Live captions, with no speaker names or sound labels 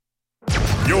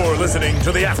You're listening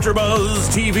to the AfterBuzz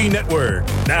TV Network,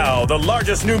 now the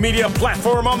largest new media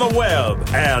platform on the web,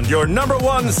 and your number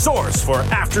one source for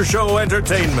after-show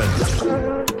entertainment.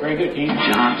 Very good, Keith.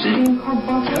 Johnson.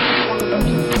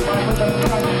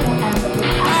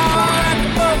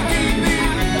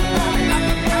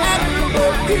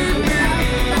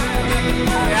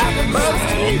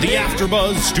 From the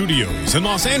AfterBuzz Studios in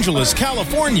Los Angeles,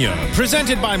 California,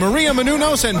 presented by Maria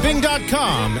Menounos and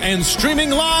Bing.com, and streaming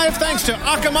live thanks to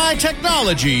Akamai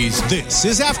Technologies. This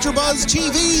is AfterBuzz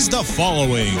TV's The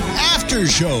Following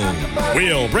AfterShow.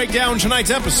 We'll break down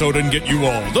tonight's episode and get you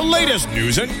all the latest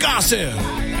news and gossip.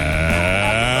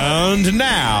 And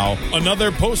now,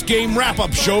 another post-game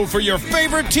wrap-up show for your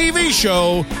favorite TV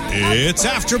show. It's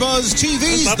AfterBuzz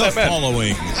TV's The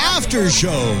Following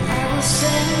AfterShow.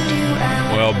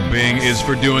 Well, Bing is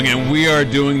for doing, and we are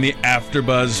doing the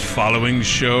AfterBuzz Following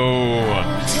Show.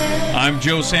 I'm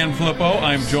Joe Sanfilippo.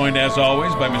 I'm joined, as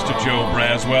always, by Mr. Joe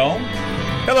Braswell.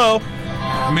 Hello.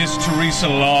 Miss Teresa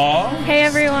Law. Hey,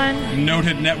 everyone.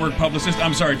 Noted network publicist.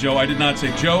 I'm sorry, Joe, I did not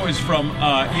say. Joe is from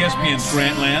ESPN's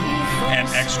Grantland and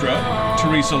Extra.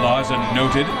 Teresa Law is a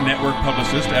noted network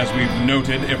publicist, as we've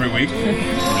noted every week.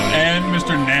 And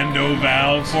Mr. Nando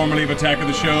Val, formerly of Attack of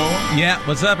the Show. Yeah,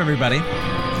 what's up, everybody?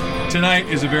 Tonight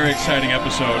is a very exciting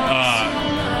episode.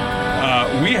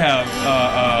 We have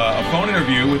a phone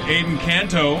interview with Aiden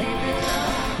Canto,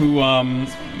 who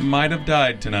might have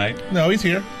died tonight. No, he's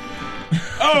here.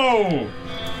 Oh!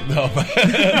 No,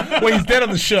 well, he's dead on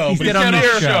the show. He's dead on the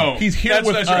show. He's here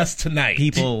with us tonight.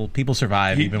 People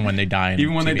survive even when they die on TV.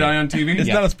 Even when they die on TV? It's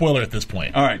not a spoiler at this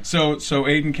point. All right, so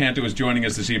Aiden Canto is joining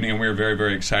us this evening, and we're very,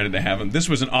 very excited to have him. This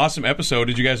was an awesome episode.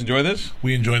 Did you guys enjoy this?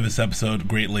 We enjoyed this episode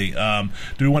greatly. Do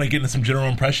we want to get into some general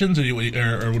impressions, or what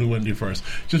do we want to do first?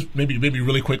 Just maybe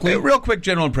really quickly? Real quick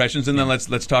general impressions, and then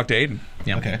let's talk to Aiden.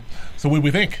 Yeah. Okay. So what do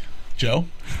we think, Joe?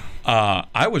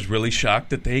 I was really shocked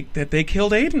that they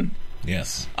killed Aiden.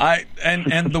 Yes.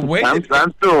 And the way I'm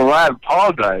still alive.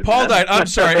 Paul died. I'm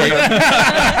sorry. Aiden,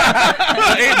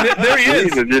 there he is.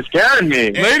 Jesus, you're scaring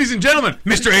me. Ladies and gentlemen,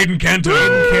 Mr. Aiden Canto.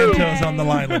 Aiden Canto's on the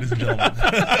line, ladies and gentlemen.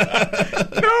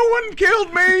 No one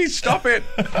killed me. Stop it.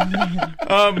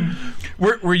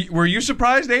 Were you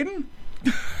surprised, Aiden?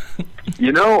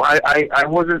 You know, I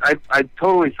wasn't. I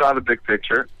totally saw the big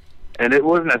picture. And it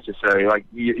was necessary. Like,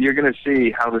 you're going to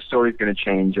see how the story's going to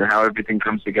change or how everything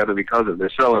comes together because of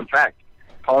this. So, in fact,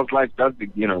 Paul's life does,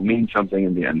 mean something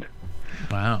in the end.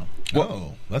 Wow.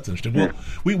 Whoa, that's interesting. Well,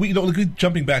 we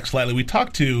jumping back slightly, we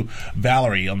talked to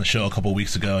Valerie on the show a couple of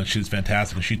weeks ago, and she was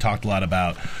fantastic. And she talked a lot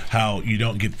about how you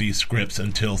don't get these scripts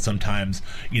until sometimes,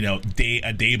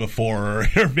 a day before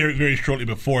or very, very shortly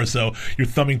before. So you're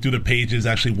thumbing through the pages,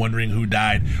 actually wondering who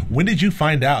died. When did you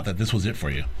find out that this was it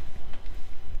for you?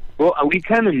 Well, we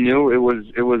kind of knew it was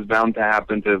bound to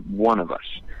happen to one of us,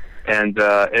 and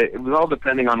it was all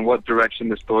depending on what direction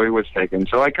the story was taken.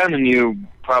 So I kind of knew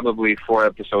probably 4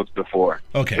 episodes before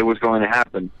it was going to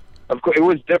happen. Of course, it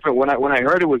was different when I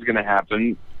heard it was going to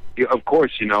happen. Of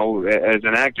course, as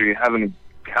an actor, you're having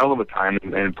a hell of a time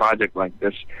in a project like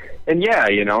this, and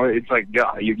it's like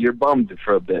you're bummed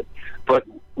for a bit. But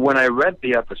when I read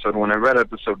episode 9,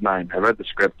 I read the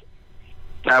script.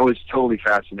 I was totally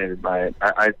fascinated by it.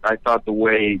 I thought the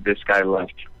way this guy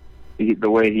left, the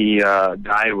way he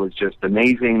died was just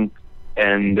amazing.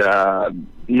 And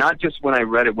not just when I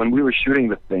read it, when we were shooting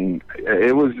the thing,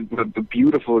 it was a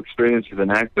beautiful experience as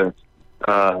an actor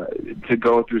to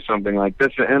go through something like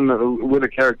this, and with a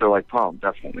character like Paul,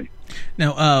 definitely.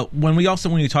 Now, when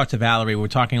you talked to Valerie, we were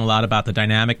talking a lot about the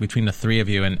dynamic between the three of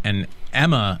you, and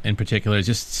Emma in particular is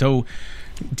just so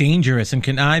dangerous and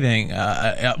conniving.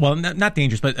 Well, not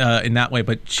dangerous, but in that way.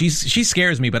 But she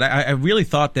scares me. But I really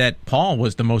thought that Paul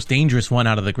was the most dangerous one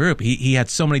out of the group. He had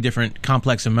so many different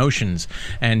complex emotions,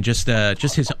 and just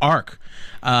his arc.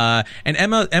 And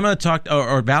Emma talked,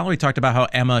 or Valerie talked about how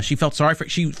Emma, she felt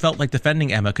like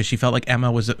defending Emma because she felt like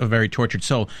Emma was a very tortured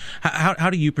soul. How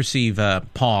do you perceive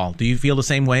Paul? Do you feel the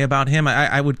same way about him?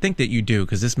 I would think that you do,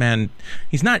 because this man,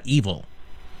 he's not evil.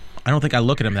 I don't think I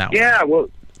look at him that way. Yeah, well,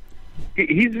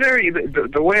 he's very,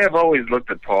 the way I've always looked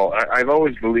at Paul, I've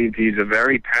always believed he's a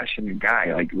very passionate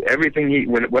guy. Like, everything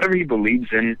whatever he believes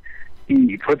in,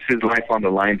 he puts his life on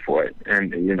the line for it.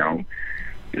 And,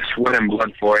 sweat and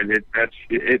blood for it.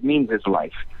 It means his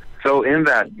life. So in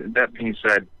that being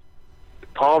said,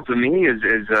 Paul to me is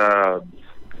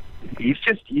he's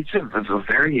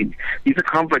a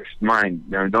complex mind.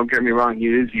 Now, don't get me wrong, he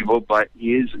is evil, but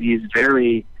he's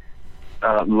very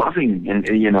loving and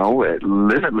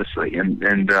limitlessly,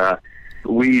 and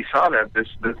we saw that this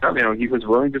time, he was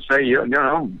willing to say,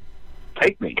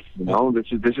 take me. You know, this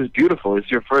is beautiful.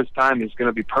 It's your first time. It's going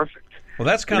to be perfect. Well,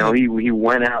 that's kind of he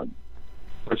went out.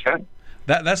 What's that?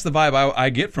 That's the vibe I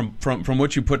get from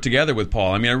what you put together with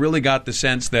Paul. I mean, I really got the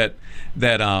sense that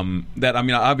I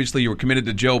mean, obviously you were committed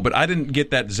to Joe, but I didn't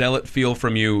get that zealot feel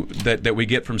from you that we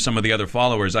get from some of the other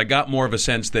followers. I got more of a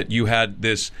sense that you had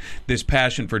this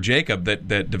passion for Jacob that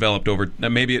developed over.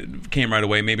 Maybe it came right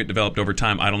away. Maybe it developed over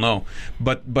time. I don't know.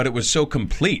 But it was so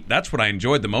complete. That's what I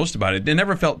enjoyed the most about it. It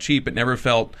never felt cheap. It never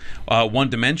felt one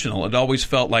dimensional. It always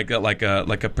felt like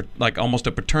almost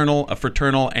a paternal, a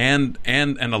fraternal, and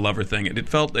a lover thing. It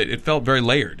felt very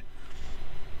layered.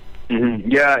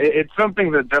 Mm-hmm. Yeah, it's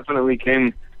something that definitely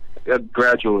came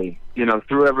gradually. You know,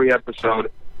 through every episode.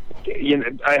 You know,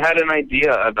 I had an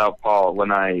idea about Paul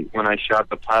when I shot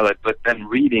the pilot, but then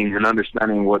reading and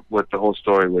understanding what the whole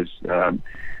story was,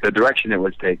 the direction it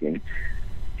was taking.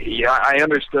 Yeah, I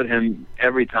understood him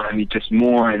every time. He just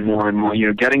more and more and more. You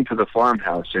know, getting to the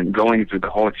farmhouse and going through the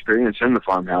whole experience in the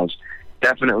farmhouse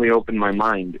definitely opened my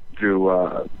mind through,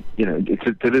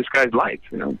 to this guy's life,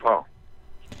 you know, Paul.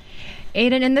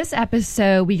 Aiden, in this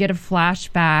episode, we get a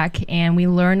flashback and we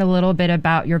learn a little bit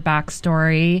about your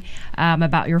backstory,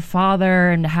 about your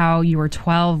father and how you were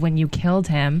 12 when you killed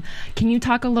him. Can you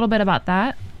talk a little bit about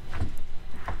that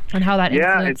and how that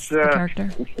influenced the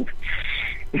character?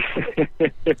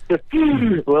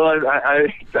 Well, I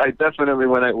definitely,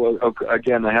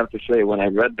 I have to say, when I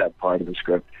read that part of the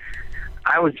script,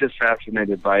 I was just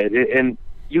fascinated by it. And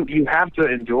you have to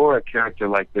endure a character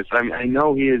like this. I mean, I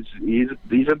know he's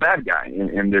a bad guy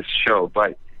in this show,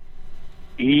 but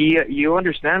you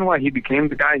understand why he became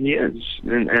the guy he is,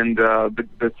 and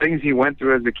the things he went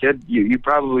through as a kid. You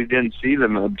probably didn't see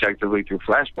them objectively through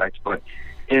flashbacks, but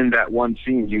in that one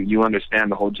scene, you understand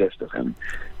the whole gist of him.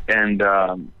 And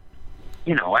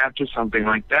after something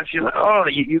like that, you're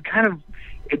like, you kind of.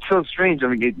 It's so strange. I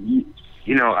mean,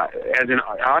 as an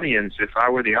audience, if I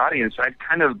were the audience, I'd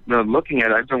kind of looking at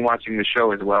it. I've been watching the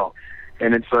show as well,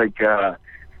 and it's like I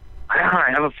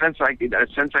have a sense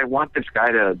I want this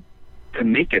guy to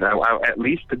make it. At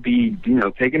least to be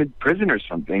taken to prison or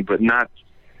something, but not.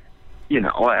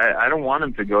 I don't want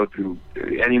him to go through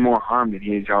any more harm than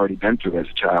he's already been through as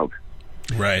a child.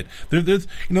 Right. There's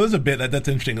a bit that's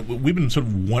interesting. We've been sort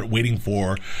of waiting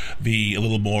for a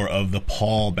little more of the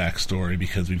Paul backstory,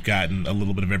 because we've gotten a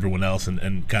little bit of everyone else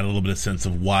and got a little bit of sense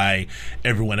of why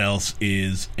everyone else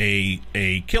is a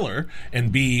killer,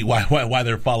 and B, why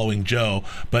they're following Joe.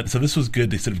 But so this was good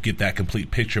to sort of get that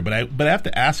complete picture. But I have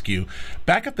to ask you,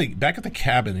 back at the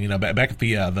cabin, back at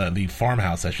the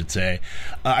farmhouse, I should say.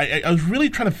 I was really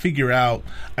trying to figure out.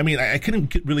 I mean, I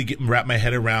couldn't wrap my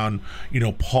head around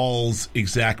Paul's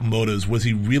exact motives. Was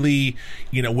he really,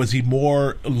 was he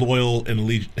more loyal and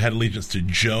had allegiance to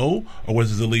Joe, or was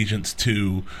his allegiance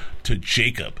to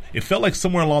Jacob? It felt like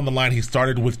somewhere along the line he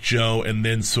started with Joe and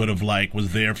then sort of like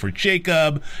was there for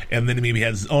Jacob, and then maybe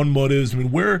had his own motives. I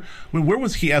mean, where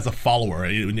was he as a follower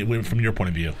from your point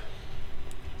of view?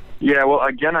 Yeah, well,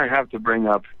 again, I have to bring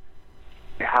up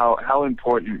how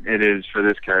important it is for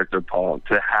this character, Paul,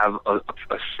 to have a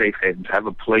safe haven, to have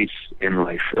a place in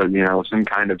life, some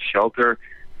kind of shelter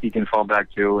he can fall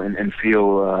back to and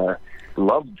feel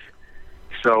loved.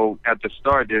 So at the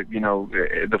start,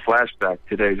 the flashback,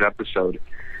 today's episode,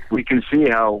 we can see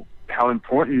how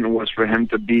important it was for him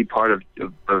to be part of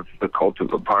the cult,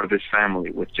 a part of his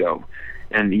family with Joe.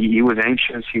 And he was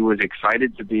anxious, he was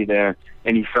excited to be there,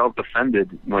 and he felt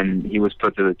offended when he was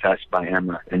put to the test by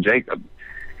Emma and Jacob.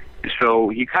 So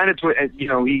he kind of,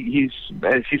 he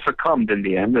succumbed in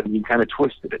the end, and he kind of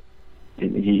twisted it.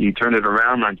 He turned it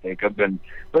around on Jacob,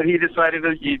 but he decided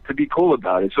to be cool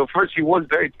about it. So first, he was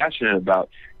very passionate about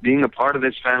being a part of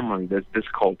this family, this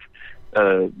cult,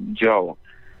 Joe.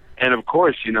 And of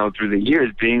course, through the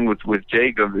years, being with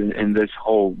Jacob in this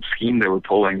whole scheme they were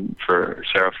pulling for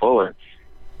Sarah Fuller.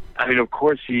 I mean, of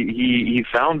course, he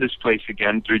found this place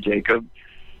again through Jacob,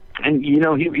 and he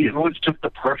was just the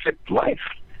perfect life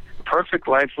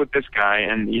with this guy.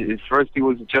 And at first he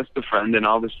was just a friend, and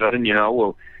all of a sudden,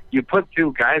 you put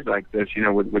two guys like this,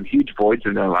 with huge voids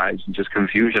in their lives and just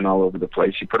confusion all over the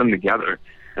place. You put them together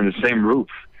in the same roof.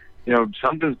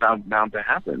 Something's bound to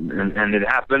happen, and it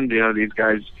happened. These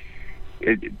guys.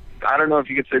 I don't know if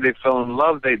you could say they fell in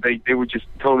love. They were just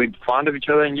totally fond of each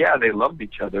other, and yeah, they loved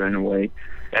each other in a way.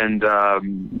 And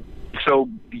so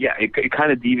yeah, it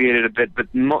kind of deviated a bit. But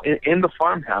in the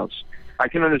farmhouse, I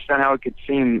can understand how it could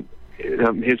seem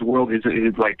his world is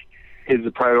like his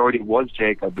priority was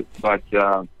Jacob, but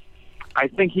I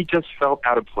think he just felt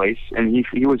out of place, and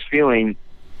he was feeling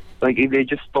like they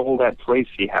just stole that place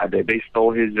he had. They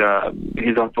stole his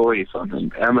authority from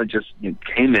him. Emma just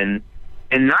came in,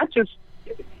 and not just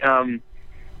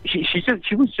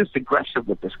she was just aggressive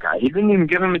with this guy. He didn't even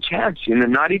give him a chance,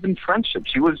 not even friendship.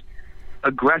 She was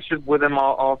aggressive with him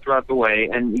all throughout the way,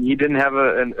 and he didn't have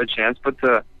a chance, but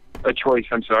a choice.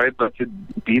 I'm sorry, but to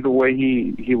be the way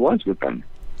he was with them.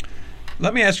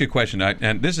 Let me ask you a question,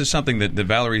 and this is something that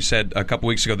Valerie said a couple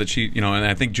weeks ago that she, and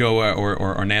I think Joe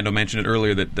or Nando mentioned it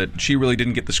earlier, that she really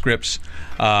didn't get the scripts,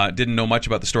 didn't know much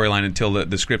about the storyline until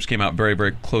the scripts came out very,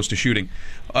 very close to shooting.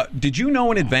 Did you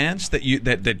know in advance that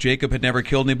that Jacob had never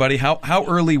killed anybody? How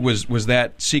early was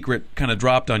that secret kind of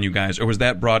dropped on you guys, or was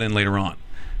that brought in later on?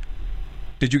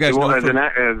 Did you guys know? As an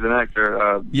actor,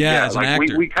 as an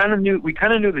actor, we kind of knew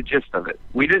the gist of it.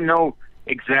 We didn't know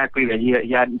exactly that he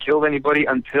hadn't killed anybody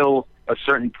until a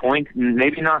certain point,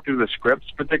 maybe not through the scripts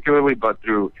particularly, but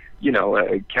through,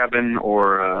 Kevin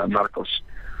or Marcos.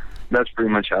 That's pretty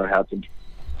much how it happened.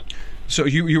 So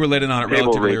you were let in on it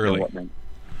relatively early?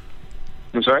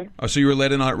 I'm sorry? Oh, so you were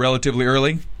let in on it relatively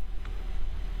early?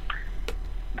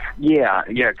 Yeah,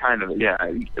 kind of, yeah.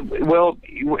 Well,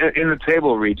 in the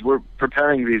table reads, we're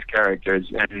preparing these characters,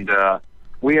 and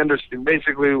we understand,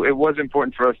 basically, it was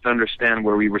important for us to understand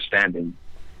where we were standing,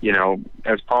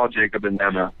 as Paul, Jacob, and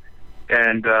Emma.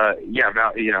 And,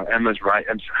 Emma's right.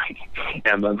 I'm sorry.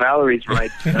 Emma. Valorie's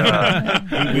right.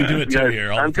 We do it, too,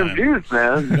 here all the time. I'm confused,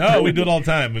 man. No, we do it all the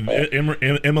time.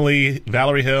 Emily,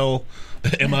 Valerie Hill,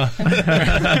 Emma.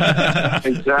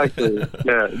 Exactly.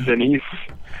 Yeah, Denise.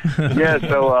 Yeah,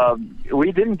 so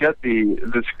we didn't get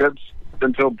the scripts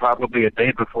until probably a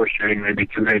day before shooting, maybe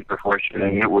 2 days before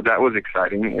shooting. That was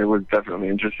exciting. It was definitely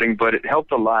interesting, but it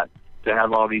helped a lot to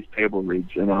have all these table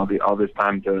reads and all this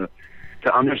time to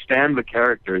understand the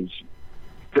characters,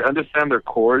 to understand their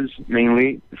cores,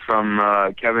 mainly from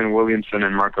Kevin Williamson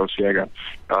and Marco Siega.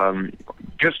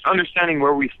 Just understanding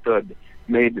where we stood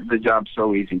made the job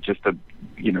so easy, just to,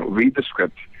 read the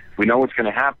script. We know what's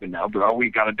going to happen now, but all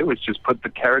we got to do is just put the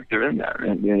character in there,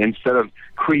 and instead of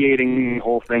creating the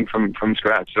whole thing from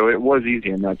scratch. So it was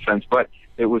easy in that sense, but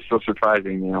it was so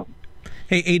surprising,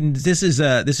 Hey, Aiden, this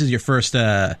is your first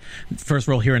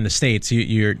role here in the States.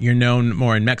 You're known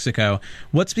more in Mexico.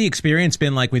 What's the experience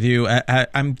been like with you?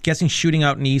 I'm guessing shooting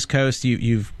out in the East Coast,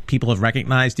 people have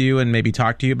recognized you and maybe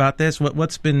talked to you about this.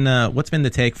 What's been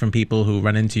the take from people who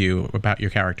run into you about your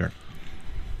character?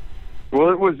 Well,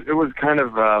 it was kind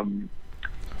of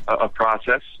a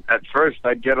process. At first,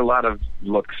 I'd get a lot of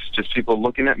looks, just people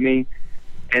looking at me,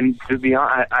 and to be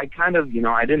honest, I kind of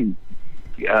I didn't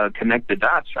connect the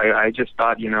dots. I just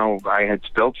thought, I had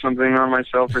spilled something on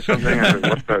myself or something.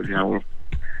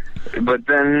 But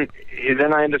then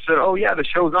I understood, oh yeah, the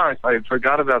show's on. I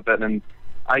forgot about that, and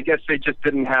I guess they just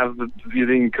didn't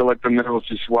collect the minerals,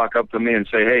 just walk up to me and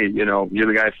say, hey, you're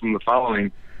the guy from the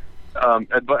following.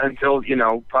 But until,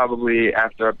 probably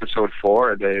after episode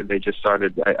 4, they just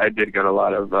started, I did get a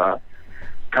lot of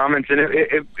comments, and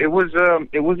it was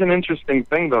an interesting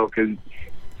thing, though, because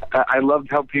I loved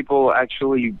how people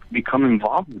actually become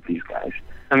involved with these guys.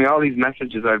 I mean, all these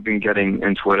messages I've been getting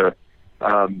in Twitter,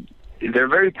 they're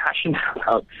very passionate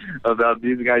about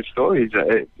these guys' stories.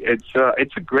 It's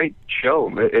a great show.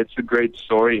 It's a great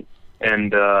story,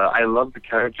 and I love the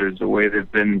characters, the way they've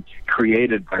been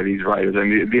created by these writers. I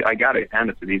mean, I got to hand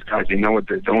it to these guys. They know what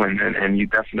they're doing, and you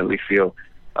definitely feel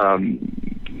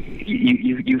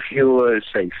you feel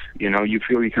safe. You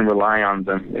feel you can rely on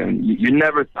them, and you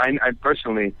never. I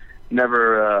personally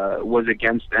never was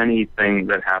against anything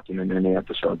that happened in any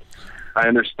episode. I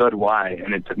understood why,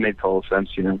 and it made total sense.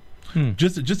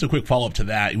 Just a quick follow up to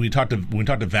that. When we talked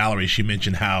to Valerie, she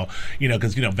mentioned how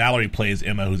because Valerie plays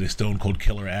Emma, who's a stone cold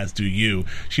killer, as do you.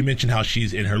 She mentioned how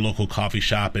she's in her local coffee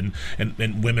shop and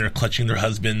women are clutching their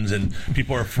husbands and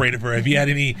people are afraid of her. Have you had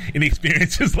any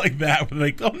experiences like that? Where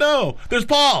like, oh no, there's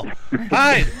Paul.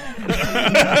 Hi.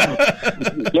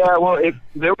 Yeah, well,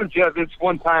 there was this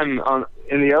one time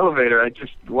in the elevator. I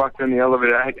just walked in the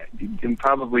elevator. In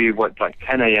probably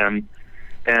 10 a.m.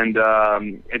 And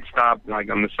it stopped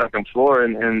on the second floor,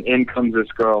 and in comes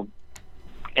this girl,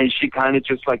 and she kind of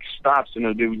just stops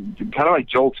and kind of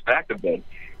jolts back a bit,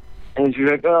 and she's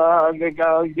like, "Oh,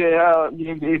 yeah,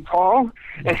 Paul."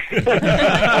 And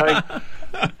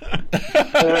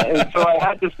so I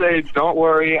had to say, "Don't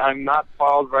worry, I'm not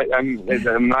Paul's right.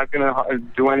 I'm not gonna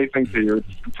do anything to you.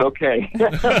 It's okay."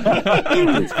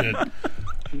 That's good.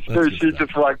 So she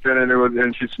deflected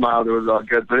and she smiled. It was all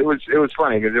good, but it was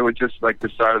funny because it was just the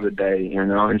start of the day,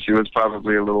 and she was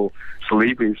probably a little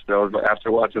sleepy still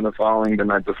after watching The Following the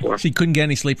night before. She couldn't get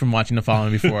any sleep from watching The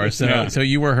Following before, so so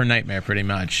you were her nightmare pretty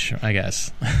much, I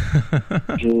guess.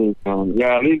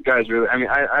 Yeah, these guys really. I mean,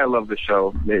 I love the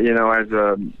show. As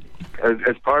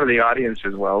as part of the audience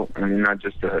as well. I mean, not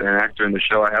just an actor in the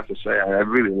show. I have to say, I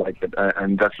really like it.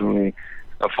 I'm definitely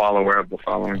a follower of the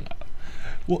following.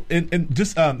 Well, and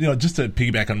just just to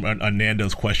piggyback on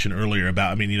Nando's question earlier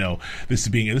about, I mean, this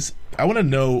being this, I want to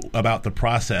know about the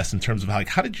process in terms of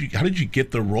how did you get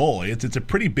the role? It's a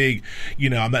pretty big,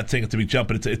 I'm not saying it's a big jump,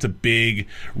 but it's a big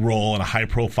role in a high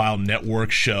profile network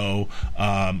show.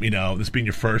 This being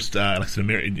your first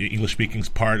English speaking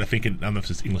part, I don't know if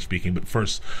it's English speaking, but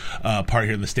first part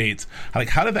here in the States.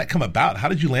 How did that come about? How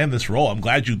did you land this role? I'm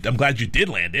glad you did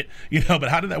land it, but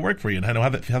how did that work for you? And how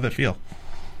did that feel?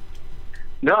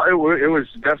 No, it was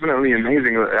definitely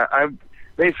amazing.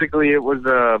 It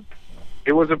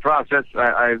was a process.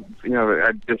 I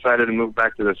decided to move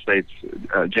back to the States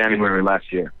January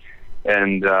last year,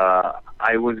 and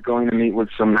I was going to meet with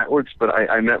some networks, but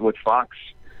I met with Fox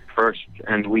first,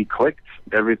 and we clicked.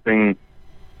 Everything,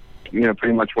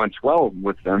 pretty much went well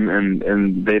with them,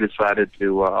 and they decided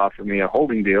to offer me a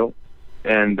holding deal,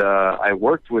 and I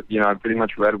worked with. I pretty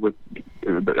much read with.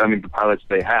 The pilots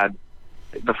they had.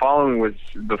 The following was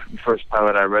the first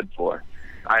pilot I read for.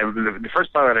 The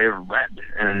first pilot I ever read,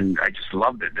 and I just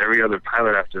loved it. Every other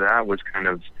pilot after that was kind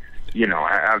of,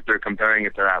 after comparing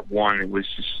it to that one, it was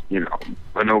just,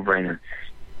 a no-brainer.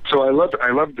 So I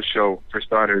loved the show, for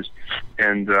starters,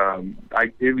 and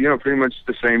pretty much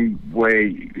the same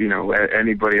way,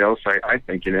 anybody else, I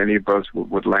think, in any of us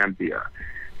would land the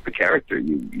character.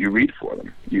 You read for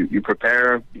them. You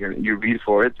prepare. You read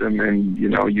for it, and then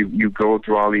you go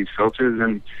through all these filters,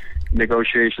 and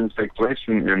negotiations take place,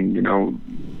 and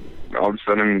all of a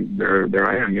sudden there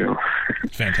I am.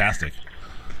 It's fantastic.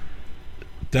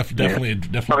 Definitely.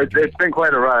 It's been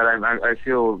quite a ride. I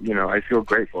feel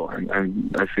grateful,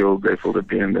 and I feel grateful to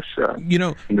be in this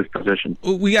in this position.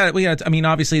 We got. I mean,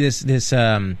 obviously this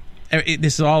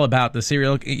is all about the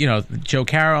serial, Joe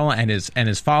Carroll and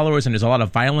his followers, and there's a lot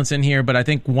of violence in here. But I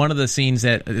think one of the scenes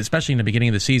that, especially in the beginning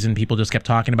of the season, people just kept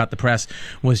talking about the press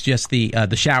was just the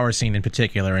shower scene in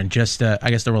particular, and just I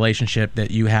guess the relationship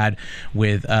that you had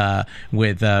with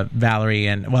Valerie,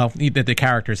 and that the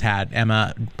characters had,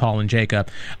 Emma, Paul, and Jacob.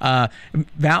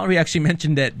 Valerie actually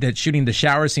mentioned that shooting the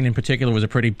shower scene in particular was a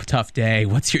pretty tough day.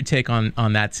 What's your take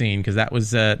on that scene? Because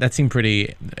that seemed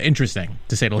pretty interesting,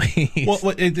 to say the least.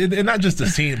 Well, and not just the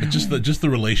scene, but just the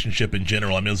relationship in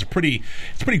general. I mean, it's a pretty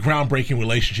groundbreaking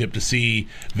relationship to see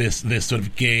this sort of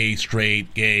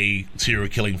straight gay serial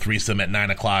killing threesome at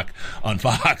 9:00 on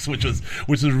Fox, which was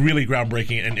really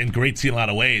groundbreaking and great to see in a lot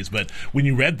of ways. But when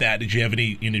you read that, did you have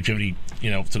any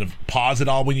sort of pause at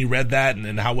all when you read that,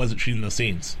 and how was it shooting those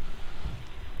scenes?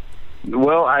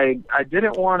 Well, I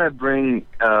didn't want to bring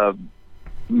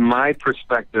my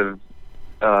perspective.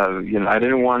 I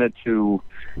didn't want it to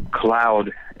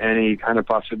cloud any kind of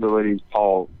possibilities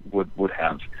Paul would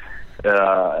have.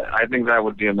 I think that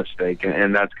would be a mistake,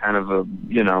 and that's kind of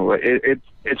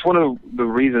it's one of the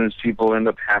reasons people end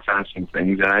up half-assing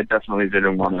things, and I definitely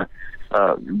didn't want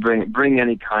to bring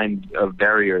any kind of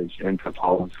barriers into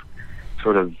Paul's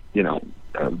sort of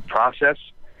process.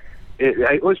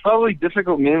 It was probably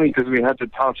difficult mainly because we had to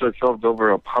toss ourselves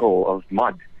over a puddle of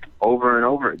mud over and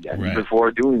over again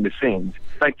before doing the scenes.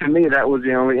 Like, to me, that was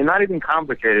the only, and not even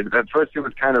complicated. At first, it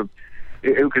was kind of,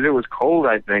 because it was cold,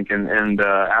 I think, and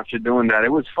after doing that,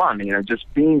 it was fun.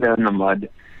 Just being there in the mud,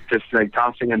 just like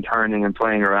tossing and turning and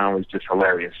playing around was just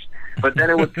hilarious. But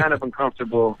then it was kind of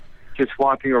uncomfortable just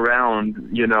walking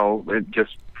around,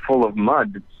 just full of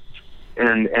mud,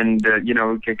 and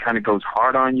it kind of goes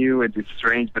hard on you. It's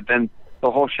strange, but then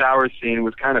the whole shower scene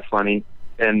was kind of funny,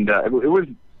 and it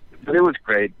was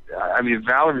great. I mean,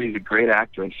 Valerie's a great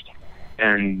actress,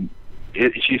 and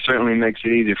she certainly makes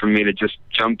it easy for me to just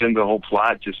jump into the whole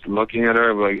plot, just looking at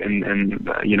her, and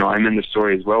I'm in the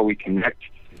story as well. We connect,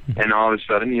 and all of a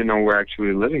sudden, we're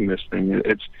actually living this thing.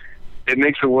 It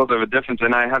makes a world of a difference,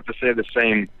 and I have to say the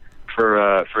same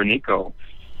for Nico.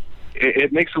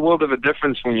 It makes a world of a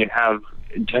difference when you have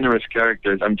generous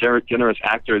characters. Generous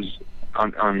actors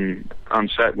on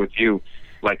set with you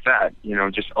like that.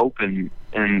 Just opening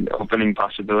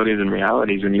possibilities and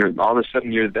realities, and you're all of a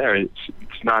sudden you're there.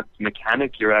 It's not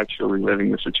mechanic. You're actually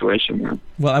living the situation.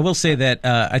 Well, I will say that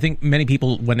I think many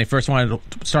people, when they first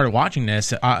started watching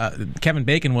this, Kevin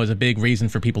Bacon was a big reason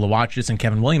for people to watch this, and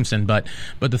Kevin Williamson. But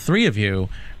the three of you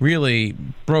really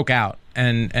broke out,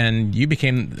 and you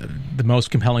became the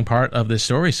most compelling part of this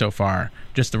story so far.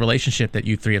 Just the relationship that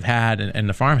you three have had in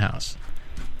the farmhouse.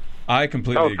 I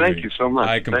completely agree. Thank you so much.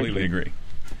 I completely agree.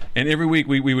 And every week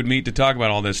we would meet to talk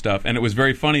about all this stuff, and it was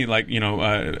very funny. Like,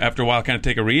 after a while, kind of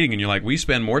take a reading, and you're like, we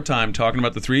spend more time talking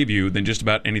about the three of you than just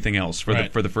about anything else for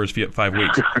the first 5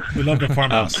 weeks. We loved the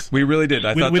farmhouse. We really did.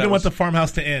 We didn't want the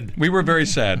farmhouse to end. We were very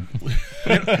sad.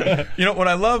 What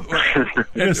I love?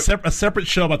 A separate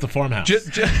show about the farmhouse.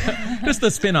 Just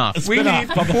the spin-off. A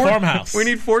spin-off of the farmhouse. We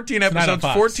need 14 episodes,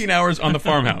 14 hours on the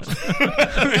farmhouse.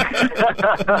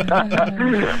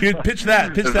 Pitch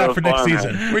that for next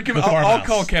season. We can. I'll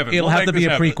call Kevin. It'll have to be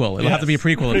a prequel. It'll have to be a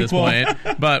prequel at this point,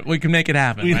 but we can make it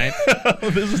happen, right?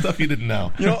 This is stuff you didn't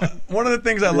know. One of the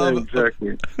things I love,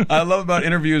 I love about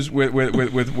interviews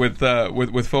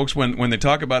with folks when they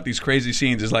talk about these crazy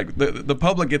scenes is like the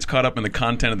public gets caught up in the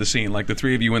content of the scene, like the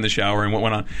three of you in the shower and what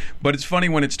went on. But it's funny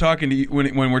when it's talking to you,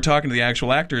 when we're talking to the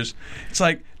actual actors. It's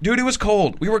like, dude, it was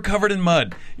cold. We were covered in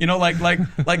mud. Like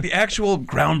the actual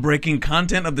groundbreaking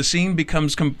content of the scene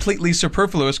becomes completely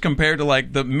superfluous compared to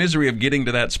like the misery of getting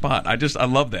to that spot. I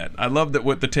love that. I love that.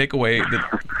 What the takeaway?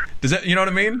 Does that? You know what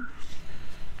I mean?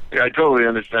 Yeah, I totally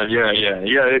understand. Yeah.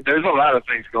 There's a lot of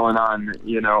things going on,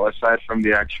 aside from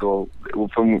the actual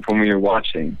from when you're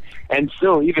watching, and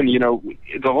still, even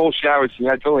the whole shower scene.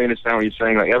 I totally understand what you're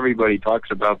saying. Like everybody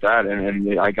talks about that,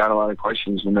 and I got a lot of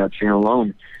questions in that scene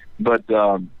alone. But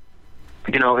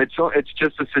it's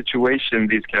just a situation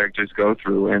these characters go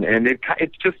through, and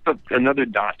it's just another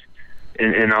dot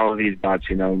in all of these dots,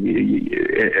 at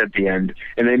the end,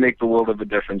 and they make the world of a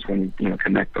difference when you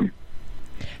connect them.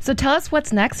 So tell us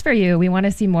what's next for you. We want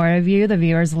to see more of you. The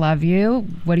viewers love you.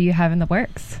 What do you have in the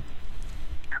works?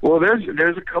 Well,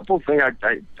 there's a couple things.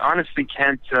 I honestly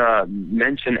can't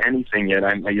mention anything yet.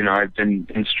 I've been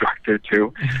instructed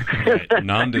to.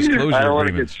 Non-disclosure I don't want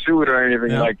to get sued or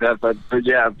anything like that. But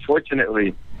yeah,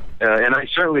 fortunately, and I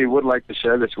certainly would like to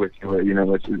share this with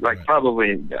you.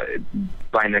 Probably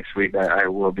by next week I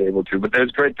will be able to. But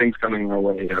there's great things coming our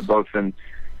way, both in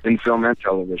film and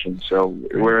television. So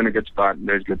we're in a good spot.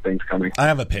 There's good things coming. I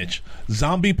have a pitch.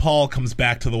 Zombie Paul comes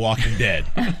back to The Walking Dead.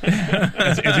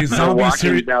 as a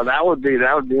zombie now that would be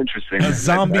interesting. A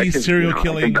zombie serial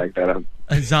killing.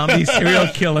 A zombie serial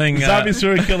killing.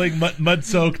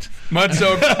 Mud-soaked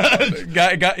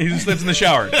guy. He just lives in the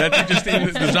shower. That's just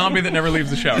the zombie that never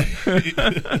leaves the shower.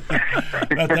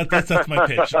 That's my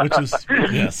pitch. Which is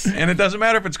yes. And it doesn't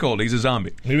matter if it's cold. He's a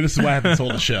zombie. Maybe this is why I haven't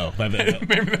sold the show. Maybe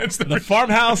that's the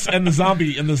farmhouse and the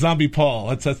zombie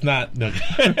Paul. That's not. No.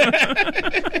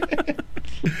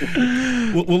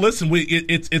 Well, listen.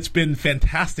 It's been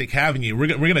fantastic having you. We're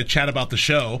gonna chat about the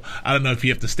show. I don't know if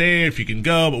you have to stay, if you can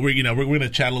go, but we're gonna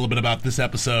chat a little bit about this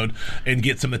episode and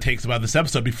get some of the takes about this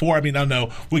episode. Before, I don't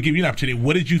know. We'll give you an opportunity.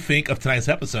 What did you think of tonight's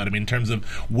episode? In terms of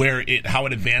how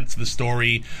it advanced the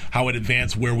story, how it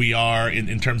advanced where we are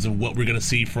in terms of what we're gonna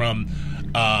see from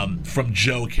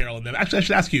Joe, Carol, and them. Actually, I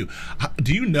should ask you.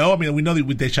 Do you know? We know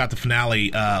that they shot the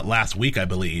finale last week, I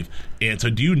believe. And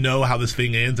so, do you know how this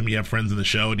thing ends? You have friends in the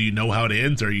show. Do you know how it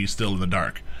ends, or are you still in the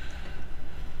dark?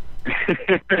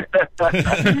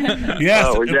 Yes.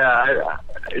 Oh, yeah.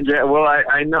 Well,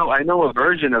 I know a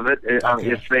version of it.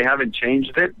 If they haven't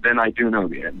changed it, then I do know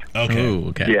the end. Okay. Ooh,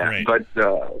 okay. Yeah, right. But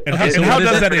and how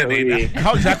does that end?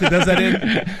 How exactly does that end?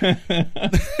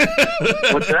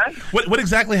 What's that? What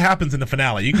exactly happens in the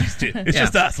finale? It's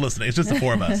just us listening. It's just the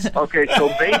four of us. Okay, so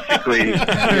basically,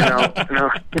 I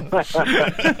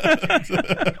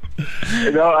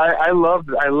loved.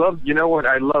 You know what?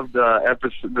 I loved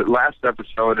the last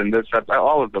episode and this episode,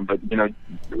 all of them. But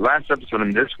last episode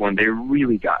and this one, they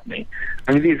really got me.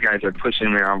 These guys are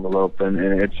pushing their envelope, and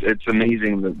it's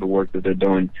amazing the work that they're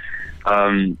doing.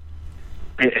 The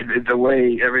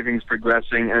way everything's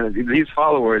progressing, and these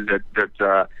followers that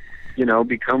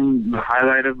become the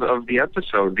highlight of the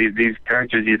episode. These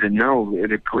characters you didn't know,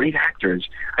 they're great actors.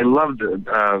 I loved it.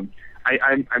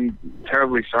 I'm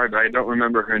terribly sorry, but I don't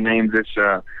remember her name.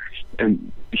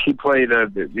 And she played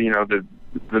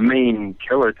the main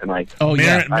killer tonight. Oh,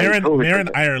 yeah. Marin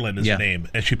Ireland is the name.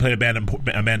 And she played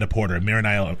Amanda Porter. Marin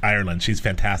Ireland. She's a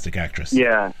fantastic actress.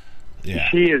 Yeah.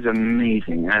 She is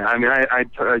amazing. I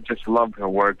just love her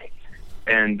work.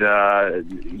 And, they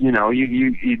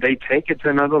take it to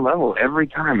another level every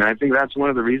time. And I think that's one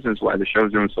of the reasons why the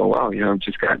show's doing so well. They know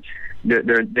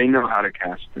how to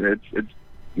cast. It's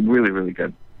really, really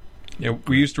good. Yeah,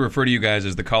 we used to refer to you guys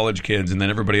as the college kids, and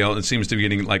then everybody else, it seems to be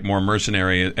getting like more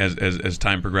mercenary as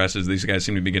time progresses. These guys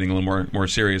seem to be getting a little more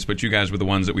serious, but you guys were the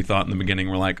ones that we thought in the beginning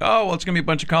were like, oh, well, it's going to be a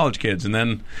bunch of college kids, and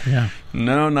then,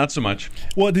 no, not so much.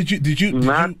 Well, did you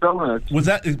Not so much. was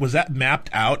that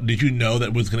mapped out? Did you know that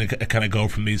it was going to kind of go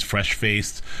from these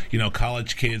fresh-faced,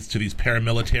 college kids to these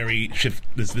paramilitary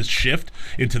this shift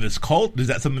into this cult? Is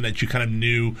that something that you kind of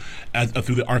knew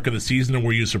through the arc of the season, or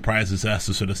were you surprised as us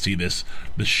to sort of see this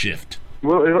shift?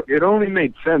 Well, it only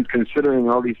made sense considering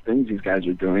all these things these guys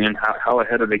are doing and how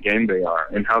ahead of the game they are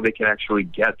and how they can actually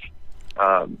get,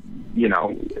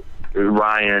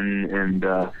 Ryan and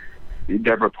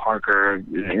Deborah Parker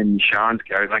and Sean's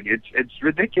character. Like, it's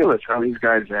ridiculous how these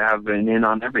guys have an in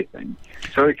on everything.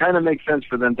 So it kind of makes sense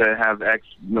for them to have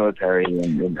ex-military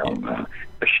and, a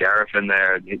sheriff in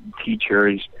there,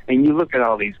 teachers. And you look at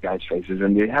all these guys' faces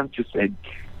and they have just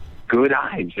good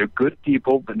eyes. They're good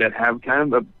people, but that have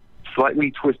kind of a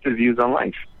slightly twisted views on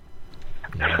life.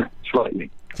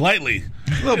 Slightly.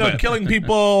 A little bit. Killing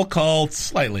people, cults,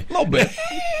 slightly. A little bit.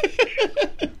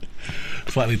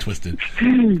 Slightly twisted.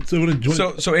 So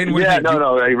Aiden,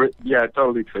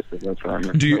 totally twisted. That's what I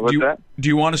meant. do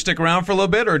you want to stick around for a little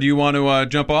bit, or do you want to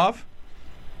jump off?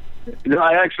 No,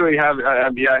 I actually have. I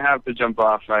have to jump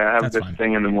off. I have this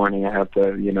thing in the morning. I have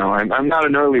to. I'm not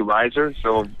an early riser,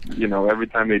 so every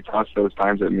time they toss those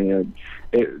times at me,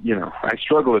 I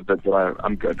struggle with it, but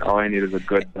I'm good. All I need is a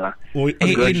good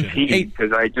tea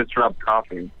because I just dropped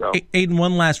coffee. So. Aiden,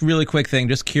 one last really quick thing.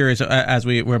 Just curious, as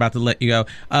we're about to let you go,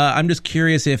 I'm just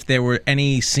curious if there were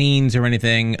any scenes or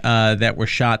anything that were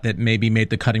shot that maybe made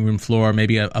the cutting room floor,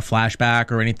 maybe a flashback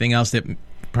or anything else that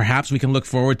perhaps we can look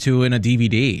forward to in a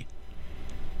DVD.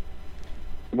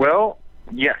 Well,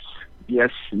 yes,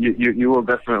 you will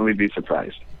definitely be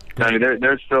surprised. I mean,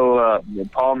 there's still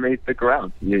Paul may stick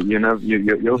around. You'll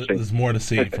see. There's more to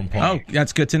see from Paul. Oh,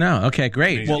 that's good to know. Okay,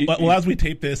 great. Well, as we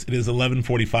tape this, it is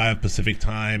 11:45 Pacific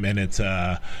time, and it's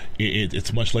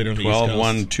much later on the East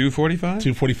Coast. 2:45?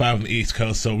 2:45 on the East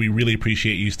Coast. So we really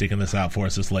appreciate you sticking this out for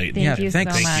us this late. Thank you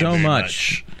so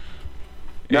much.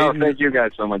 No, thank you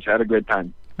guys so much. I had a great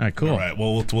time. All right, cool. All right,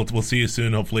 well, we'll see you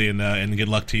soon, hopefully, and good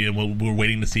luck to you. And we're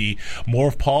waiting to see more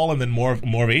of Paul and then more of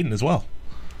Aiden as well.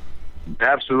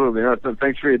 Absolutely. No,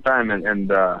 thanks for your time,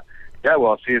 and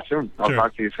I'll see you soon. I'll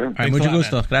talk to you soon. All right, mucho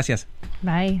gusto. Gracias.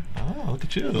 Bye. Oh, look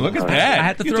at you. Look at that. I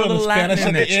had to throw a little Latin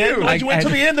in it. Why'd you wait till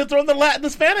the end to throw the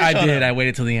Spanish I did. I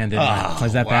waited till the end.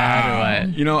 Was that bad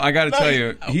or what? I got to tell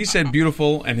you, he said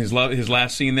beautiful, and his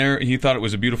last scene there, he thought it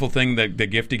was a beautiful thing, the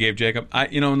gift he gave Jacob.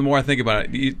 The more I think about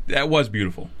it, that was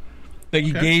beautiful. Like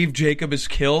he gave Jacob his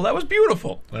kill. That was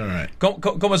beautiful. All right.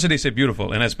 ¿Cómo se dice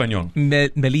beautiful en español?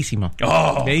 Bellísimo.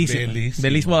 Oh,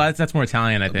 bellísimo. Well, that's more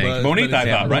Italian, I think. Bonita, I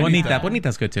thought, right?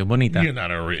 Bonita's good too. Bonita. You're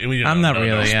not I'm not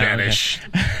really. Spanish.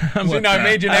 Okay. I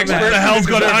made you an expert. What the hell's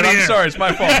going on here? I'm sorry, it's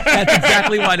my fault. That's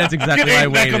exactly why Get I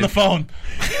waited. back on the phone.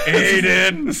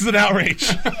 Aiden. This is an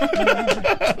outrage.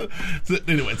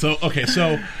 Anyway,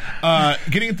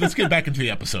 let's get back into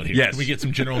the episode here. Yes. Can we get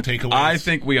some general takeaways? I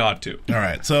think we ought to. All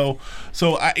right. So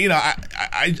I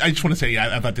just want to say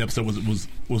I thought the episode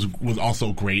was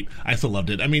also great. I still loved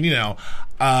it. I mean,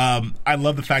 I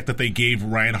love the fact that they gave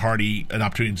Ryan Hardy an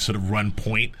opportunity to sort of run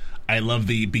point. I love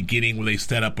the beginning where they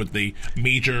set up with the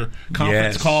major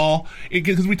conference call,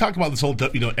 because we talked about this whole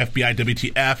FBI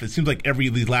WTF. It seems like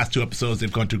these last two episodes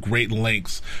they've gone to great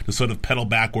lengths to sort of pedal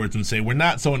backwards and say we're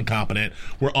not so incompetent.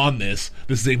 We're on this.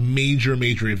 This is a major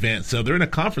event. So they're in a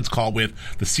conference call with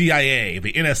the CIA,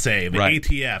 the NSA, the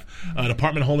ATF,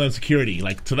 Department of Homeland Security.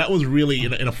 So that was really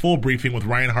in a full briefing with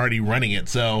Ryan Hardy running it.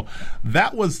 So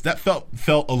that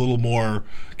felt a little more.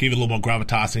 Gave it a little more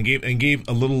gravitas and gave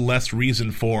a little less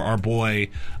reason for our boy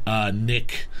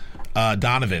Nick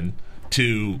Donovan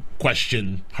to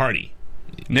question Hardy.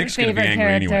 Nick's going to be angry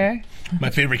anyway. My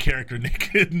favorite character, Nick,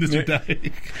 Mr.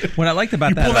 Dyke. What I liked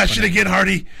about that... Pull that shit again,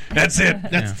 Hardy. That's it.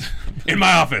 That's in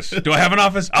my office. Do I have an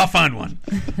office? I'll find one.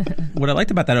 What I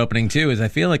liked about that opening, too, is I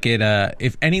feel like it...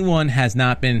 if anyone has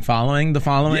not been following the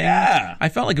following... Yeah. I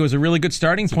felt like it was a really good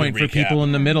starting point for people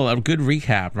in the middle. A good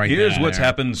recap right Here's what's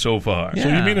happened so far. Yeah. So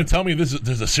you mean to tell me there's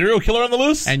a serial killer on the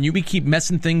loose? And we keep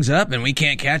messing things up and we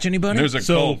can't catch anybody? There's a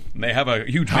cult. They have a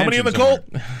huge How many in the cult?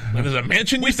 There's a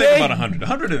mansion, we say? About 100.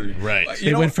 100. Right.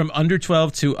 They went from under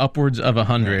 12 to upwards of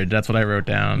 100. That's what I wrote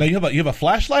down. Now you have a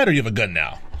flashlight or you have a gun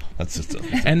now? That's just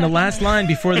And the last line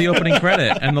before the opening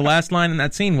credit, and the last line in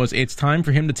that scene was, "It's time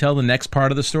for him to tell the next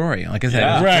part of the story." Like I said, it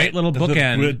was a great little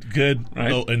bookend. Good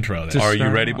little intro there. Are you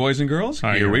ready, boys and girls?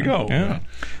 Here we go. Yeah.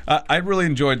 I really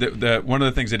enjoyed the one of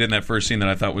the things they did in that first scene that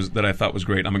I thought was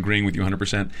great. I'm agreeing with you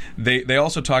 100%. They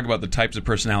also talk about the types of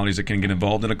personalities that can get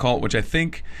involved in a cult, which I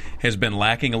think has been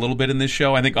lacking a little bit in this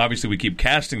show. I think obviously we keep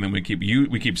casting them, we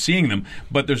keep seeing them,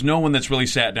 but there's no one that's really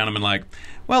sat down and been like,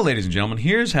 well, ladies and gentlemen,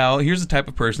 here's the type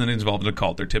of person that is involved in a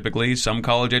cult. They're typically some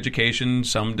college education,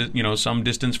 some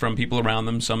distance from people around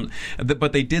them,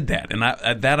 but they did that, and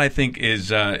that I think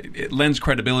is it lends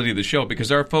credibility to the show, because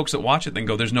there are folks that watch it and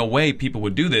go, "There's no way people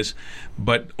would do this,"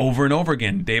 but over and over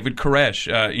again, David Koresh,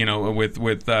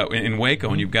 with in Waco,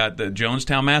 and you've got the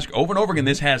Jonestown Massacre, over and over again,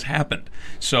 this has happened.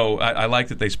 So I like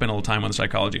that they spent a little time on the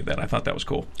psychology of that. I thought that was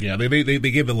cool. Yeah, they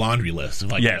gave the laundry list.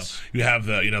 Like, yes, you have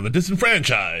the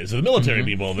disenfranchised, the military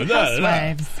people.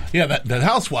 Housewives. Yeah, the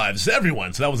housewives,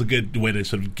 everyone. So that was a good way to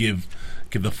sort of give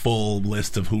the full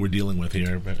list of who we're dealing with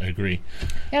here. I agree.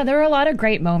 Yeah, there were a lot of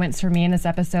great moments for me in this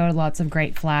episode, lots of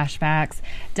great flashbacks.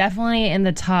 Definitely in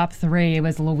the top 3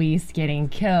 was Luis getting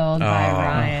killed by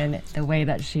Ryan, the way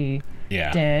that she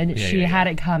did. She had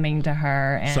it coming to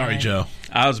her. And sorry, Joe.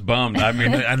 I was bummed. I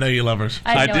mean, I know you love her.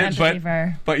 I did,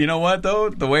 but you know what though?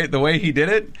 The way he did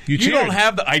it, you don't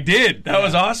have the. I did. That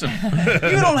was awesome.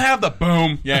 You don't have the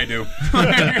boom. Yeah, I do.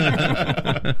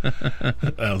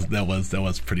 that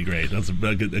was pretty great. That was a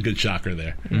good shocker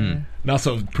there. Mm. And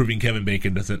also proving Kevin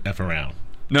Bacon doesn't F around.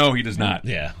 No, he does not.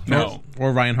 Yeah. No.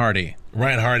 Or Ryan Hardy.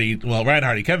 Ryan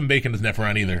Hardy. Kevin Bacon doesn't F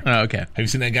around either. Oh, okay. Have you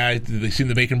seen that guy? Have you seen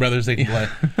the Bacon Brothers? They can play.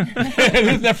 He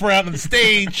doesn't F around on the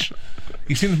stage.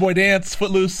 You seen the boy dance,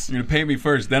 Footloose? You're going to pay me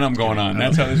first, then I'm going on.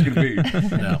 That's how this is going to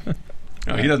be.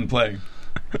 No, he doesn't play.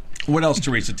 What else,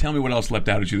 Teresa? Tell me what else leapt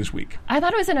out at you this week. I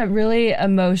thought it was a really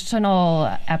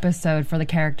emotional episode for the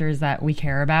characters that we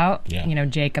care about. Yeah.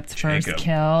 Jacob's first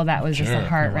kill. That was just a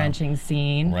heart-wrenching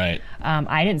scene. Right.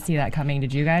 I didn't see that coming.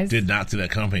 Did you guys? Did not see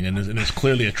that coming. And there's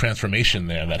clearly a transformation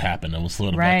there that happened. It was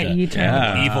sort of right. like He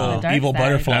turned evil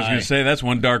butterfly. I was going to say, that's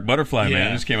one dark butterfly, man.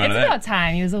 It just came out of that. It's about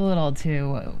time. He was a little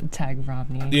too Tag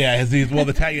Romney. Yeah,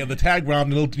 the tag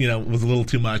Romney, was a little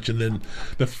too much. And then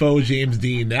the faux James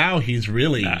Dean, now he's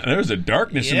really... there was a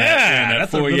darkness in that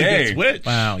that's foyer. A really good switch.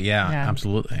 Wow, yeah,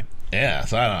 absolutely. Yeah,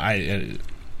 so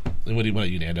what about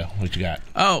you, Nando? What you got?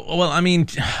 Oh, well, I mean,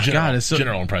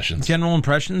 general impressions. General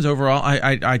impressions overall,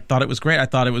 I thought it was great. I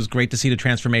thought it was great to see the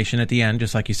transformation at the end,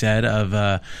 just like you said,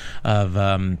 of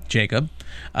Jacob.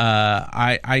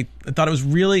 I thought it was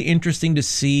really interesting to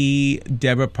see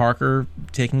Deborah Parker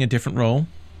taking a different role.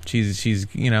 She's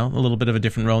a little bit of a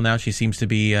different role now. She seems to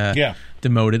be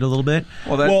demoted a little bit.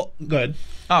 Well, good.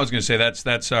 I was going to say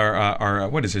that's our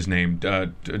what is his name?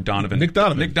 Donovan. Nick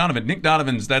Donovan. Nick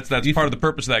Donovan's that's part of the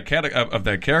purpose of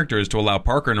that character is to allow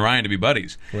Parker and Ryan to be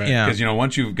buddies. Right. Yeah. Because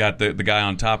once you've got the guy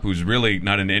on top who's really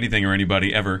not into anything or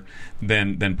anybody ever,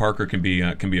 then Parker can be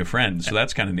a friend. So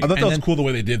that's kind of neat. I thought that was cool the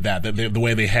way they did that. The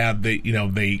way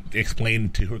they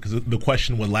explained to her, because the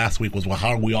question last week was, well, how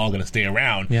are we all going to stay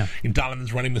around? Yeah. And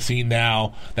Donovan's running the scene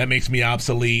now. That makes me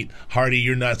obsolete. Hardy,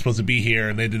 you're not supposed to be here.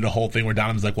 And they did a whole thing where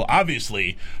Donovan's like, well,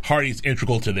 obviously Hardy's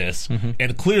integral to this,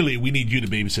 and clearly we need you to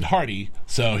babysit Hardy.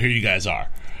 So here you guys are.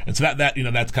 And so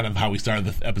that's kind of how we started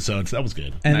the episode. So that was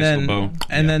good. And nice little bow.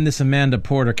 Then this Amanda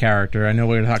Porter character. I know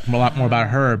we're going to talk a lot more about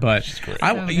her, but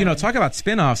talk about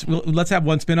spin-offs. Let's have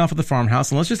one spin-off of The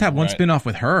Farmhouse, and let's just have one spin-off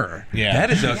with her. Yeah,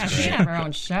 that is she can have her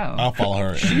own show. I'll follow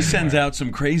her. She sends out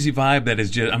some crazy vibe that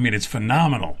is just. I mean, it's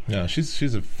phenomenal. Yeah, she's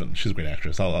a great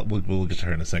actress. We'll get to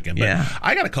her in a second. But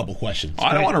I got a couple questions.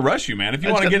 I don't want to rush you, man. If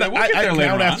you want to get there, we'll get there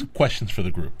later on. I ask questions for the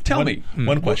group. Tell me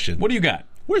one question. What do you got?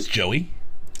 Where's Joey?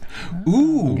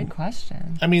 Ooh, good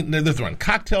question. I mean, they're throwing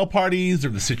cocktail parties.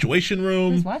 They're the Situation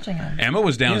Room. Who's watching him? Emma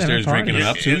was downstairs drinking it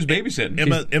up. So who's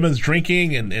babysitting? Emma's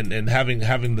drinking and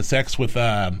having the sex with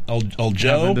old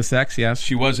Joe. Having the sex, yes.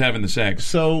 She was having the sex.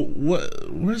 So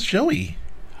where's Joey?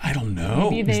 I don't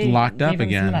know. Maybe He's locked up gave him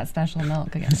again. Some of that special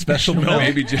milk again. Special milk.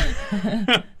 Maybe.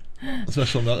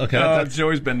 Special milk. Okay,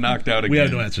 Joey's been knocked out again. We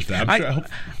have no answers to that.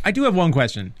 I do have one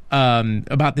question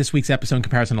about this week's episode in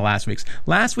comparison to last week's.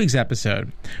 Last week's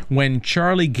episode, when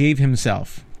Charlie gave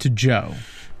himself to Joe,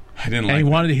 I didn't like and he that.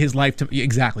 wanted his life to...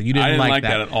 Exactly. You didn't like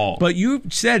that at all. But you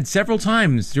said several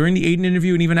times during the Aiden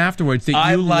interview and even afterwards that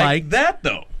you liked that,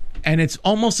 though. And it's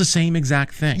almost the same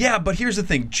exact thing. Yeah, but here's the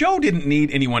thing. Joe didn't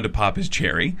need anyone to pop his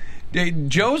cherry.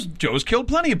 Joe's killed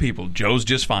plenty of people. Joe's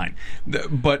just fine.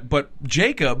 But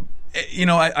Jacob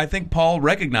I think Paul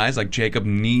recognized like Jacob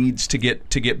needs to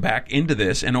get back into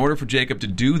this. In order for Jacob to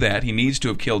do that, he needs to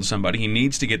have killed somebody. He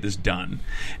needs to get this done,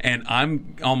 and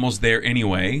I'm almost there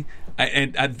anyway.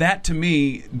 And that to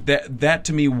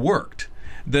me worked.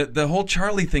 The whole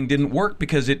Charlie thing didn't work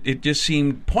because it just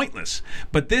seemed pointless.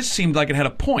 But this seemed like it had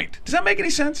a point. Does that make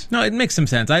any sense? No, it makes some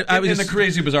sense. I was in the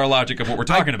crazy, bizarre logic of what we're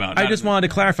talking about. I just wanted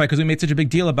to clarify because we made such a big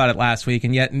deal about it last week,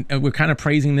 and yet we're kind of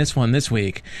praising this one this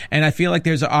week. And I feel like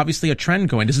there's obviously a trend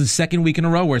going. This is the second week in a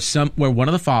row where one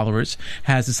of the followers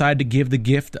has decided to give the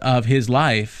gift of his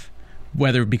life,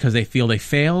 whether because they feel they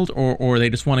failed or they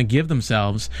just want to give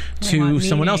themselves to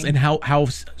someone else, and how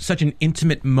such an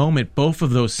intimate moment both of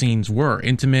those scenes were.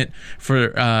 Intimate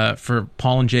for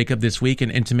Paul and Jacob this week,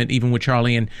 and intimate even with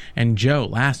Charlie and Joe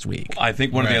last week. I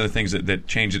think one of the other things that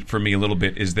changed it for me a little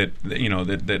bit is that that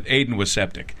Aiden was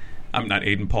septic. I'm not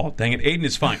Aiden, Paul. Dang it, Aiden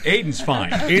is fine. Aiden's fine.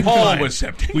 Paul was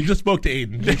septic. We just spoke to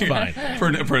Aiden. He's fine.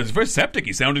 For septic,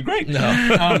 he sounded great.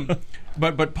 No.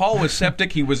 But Paul was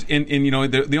septic. He was in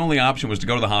the only option was to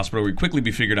go to the hospital. We'd quickly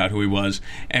be figured out who he was.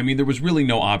 I mean, there was really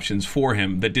no options for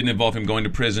him that didn't involve him going to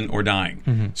prison or dying.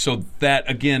 Mm-hmm. So that,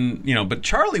 again, but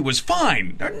Charlie was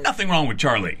fine. There's nothing wrong with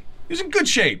Charlie. He was in good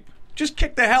shape. Just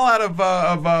kicked the hell out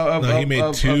of he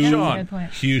made two Sean.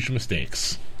 Huge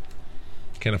mistakes.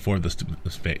 Can't afford this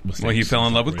mistake. Well, he fell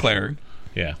in love with Claire.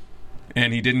 Yeah.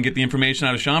 And he didn't get the information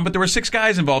out of Sean, but there were 6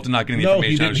 guys involved in not getting the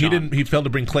information out of Sean. He failed to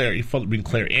bring Claire. He failed to bring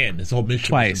Claire in. His whole mission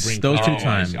twice. Was to bring those Claire 2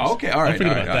 times. Okay, all right.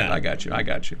 That. I got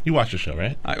you. You watched the show,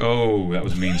 right? That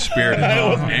was mean-spirited.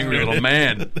 Angry little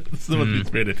man. So much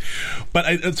mean-spirited.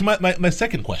 But so my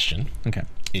second question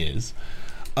is,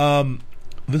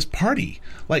 this party,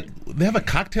 like they have a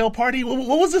cocktail party.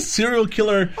 What was this serial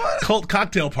killer cult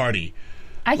cocktail party?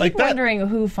 I keep wondering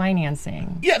who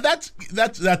financing. Yeah, that's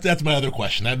my other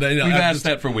question. We've asked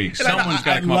that for weeks. Someone's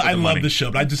got to come up with the money. I love the show,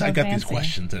 but I got these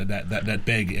questions that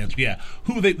beg answer. Yeah,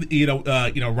 who they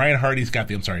Ryan Hardy's got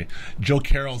Joe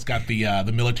Carroll's got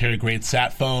the military grade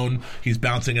sat phone. He's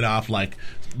bouncing it off like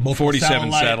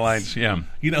 47 satellites. Yeah.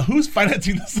 Who's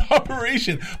financing this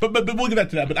operation? But we'll get back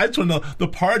to that. But I just want to know the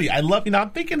party. I love.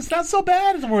 I'm thinking it's not so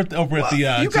bad over at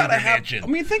the. You gotta have. Mansion. I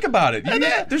mean, think about it.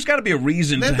 There's got to be a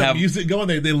reason to have music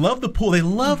going. They love the pool. They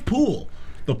love pool.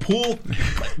 The pool,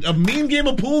 a mean game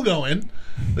of pool going.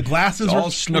 The glasses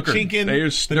were chinking.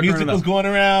 The music was going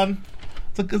around.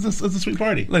 It's a sweet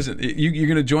party. Listen, you're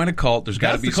going to join a cult. There's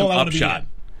got to be some upshot.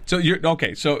 So you're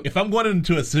okay. So if I'm going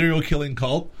into a serial killing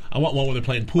cult, I want one where they're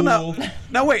playing pool. Now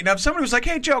wait. Now if somebody was like,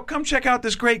 "Hey Joe, come check out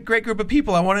this great group of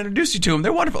people. I want to introduce you to them.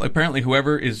 They're wonderful." Apparently,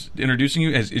 whoever is introducing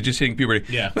you is just hitting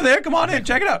puberty. Yeah. But there, come on in,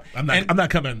 check it out. I'm not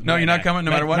coming. No, you're not coming.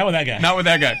 No matter what. Not with that guy. Not with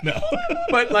that guy. No.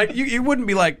 But like, you wouldn't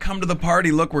be like, "Come to the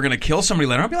party. Look, we're going to kill somebody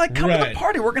later." I'd be like, "Come to the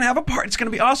party. We're going to have a party. It's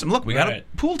going to be awesome. Look, we got a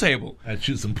pool table. I'd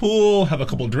shoot some pool. Have a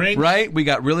couple drinks. Right. We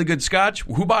got really good scotch.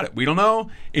 Who bought it? We don't know.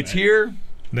 It's here.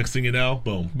 Next thing you know,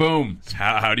 boom. Boom.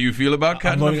 How do you feel about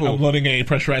cutting the pool? I'm loading a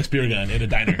pressurized beer gun in a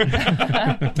diner.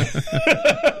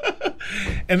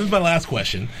 And this is my last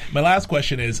question. My last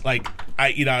question is, like,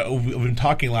 we've been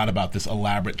talking a lot about this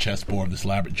elaborate chessboard, this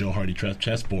elaborate Joe Hardy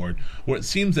chessboard, where it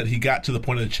seems that he got to the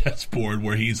point of the chessboard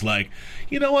where he's like,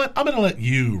 you know what, I'm going to let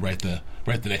you write the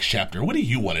next chapter. What do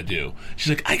you want to do? She's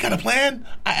like, I got a plan.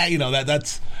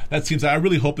 That seems. I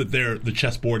really hope that the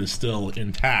chessboard is still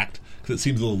intact, because it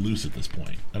seems a little loose at this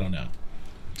point. I don't know.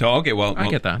 So okay, well, I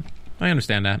get that. I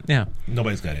understand that. Yeah.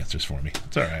 Nobody's got answers for me.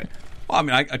 It's all right. Well, I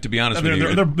mean, to be honest with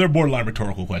you, they're borderline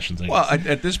rhetorical questions. Well,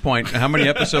 at this point, how many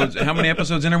episodes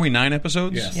in are we? 9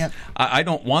 episodes. Yes. Yep. I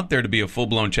don't want there to be a full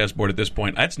blown chessboard at this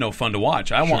point. That's no fun to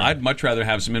watch. I'd much rather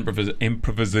have some improvising,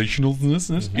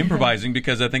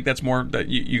 because I think that's more that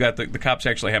you got the cops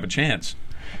actually have a chance.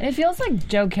 And it feels like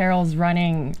Joe Carroll's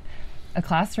running a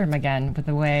classroom again with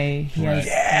the way he has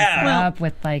set up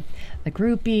with like the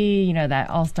groupie, that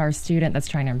all-star student that's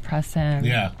trying to impress him.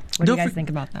 Yeah. What do you guys think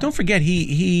about that? Don't forget,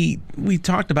 we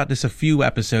talked about this a few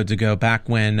episodes ago, back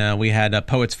when we had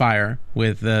Poet's Fire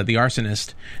with the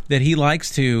arsonist, that he likes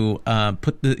to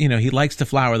he likes to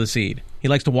flower the seed. He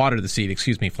likes to water the seed.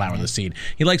 Flower the seed.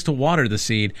 He likes to water the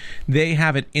seed. They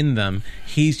have it in them.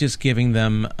 He's just giving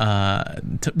them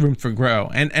room for grow.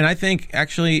 And I think,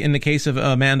 actually, in the case of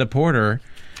Amanda Porter,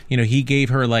 he gave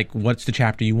her, like, what's the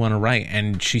chapter you want to write?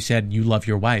 And she said, you love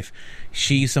your wife.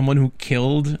 She's someone who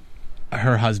killed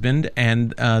her husband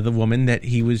and the woman that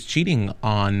he was cheating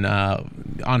on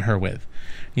her with.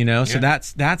 So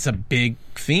that's a big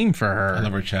theme for her. I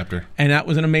love her chapter. And that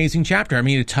was an amazing chapter. I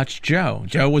mean, it touched Joe.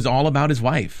 Joe was all about his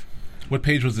wife. What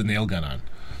page was the nail gun on?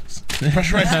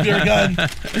 pressurized spear gun,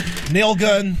 nail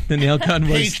gun. The nail gun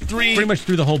was Page 3. pretty much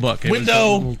through the whole book. It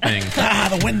Window. was a little thing.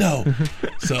 The window.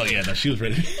 So yeah, no, she was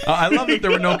ready. I love that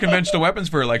there were no conventional weapons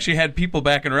for her. Like she had people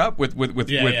backing her up with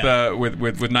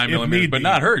 9mm, but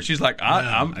not her. She's like,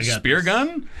 I'm I got spear this.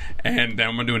 gun, and then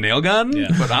I'm gonna do a nail gun,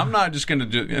 but I'm not just gonna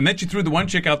do. And then she threw the one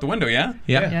chick out the window. Yeah,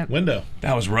 Yep. Window.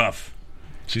 that was rough.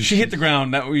 She hit the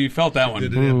ground. That you felt that one.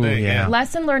 Did the damn thing, yeah.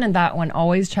 Lesson learned in that one: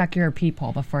 always check your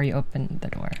people before you open the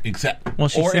door. Exactly. Well,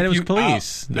 she Or said if it was you-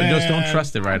 police. Just don't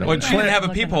trust it right away. Well, she didn't have a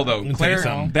peephole though. tell you Claire,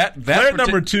 something. that Claire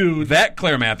number 2. that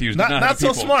Claire Matthews did Not have a so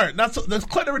peephole. smart. That's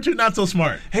Claire number 2. Not so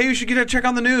smart. Hey, you should get a check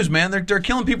on the news, man. They're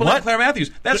killing people What? like Claire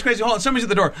Matthews. That's crazy. Hold on, somebody's at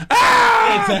the door.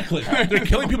 Ah! Exactly. They're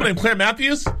killing people named Claire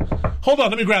Matthews. Hold on,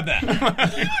 let me grab that.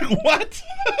 What?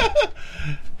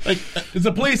 Like, is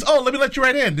the police? Oh, let me let you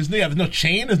right in. There's no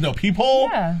chain. There's no peephole.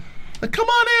 Yeah. Like, come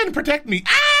on in, protect me.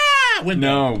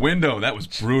 Window. No, window. That was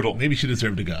brutal. Maybe she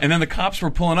deserved to go. And then the cops were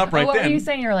pulling up right what then. were you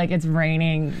saying? You're like, it's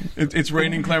raining. It's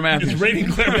raining Claire Matthews. It's raining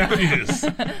Claire Matthews.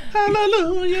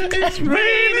 Hallelujah, it's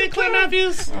raining Claire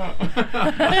Matthews.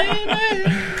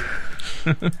 Amen.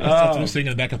 That's what we're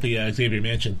singing back at the Xavier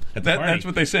Mansion at the party. That's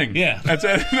what they sing. Yeah. That's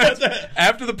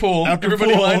after the pool. After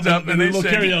everybody pool, lines up and they do a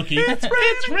sing. little karaoke.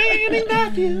 It's raining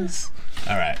Matthews.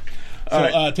 All right. So, All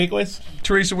right. Takeaways?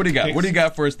 Teresa, what do you got? What do you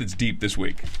got for us that's deep this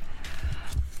week?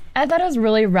 I thought it was a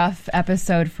really rough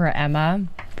episode for Emma.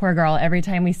 Poor girl. Every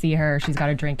time we see her, she's got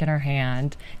a drink in her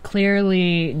hand.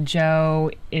 Clearly,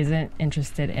 Joe isn't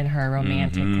interested in her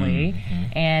romantically.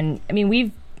 And, I mean,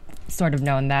 we've sort of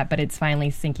known that, but it's finally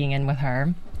sinking in with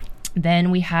her.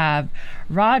 Then we have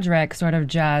Roderick sort of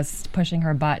just pushing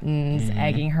her buttons,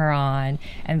 egging her on,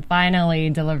 and finally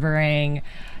delivering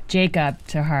Jacob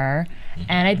to her.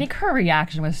 And I think her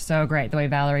reaction was so great, the way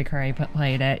Valerie Curry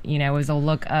played it. You know, it was a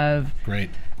look of Great.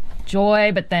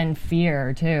 joy, but then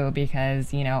fear, too,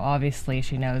 because, you know, obviously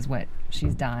she knows what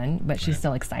she's done, but she's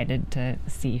still excited to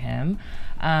see him.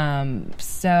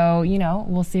 So, you know,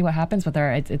 we'll see what happens with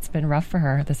her. It's been rough for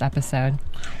her this episode.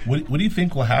 What do you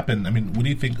think will happen? I mean, what do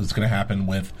you think is going to happen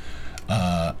with,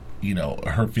 you know,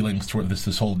 her feelings toward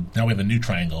this whole... Now we have a new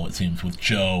triangle, it seems, with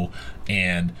Joe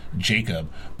and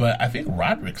Jacob. But I think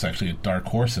Roderick's actually a dark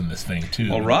horse in this thing, too.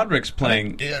 Well, Roderick's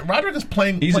playing... Roderick is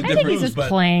playing... He's a I think different- he's just but-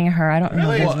 playing her. I don't know if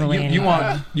Really? there's really any...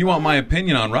 you want my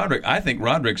opinion on Roderick? I think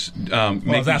Roderick's Well,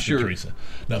 making it's after sure... Teresa.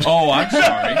 No. Oh, I'm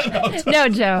sorry. No,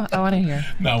 Joe, I want to hear.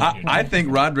 No. I think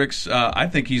Roderick's. I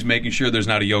think he's making sure there's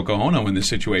not a Yoko Ono in this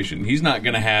situation. He's not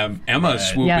going to have Emma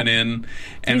swooping Yep. in, and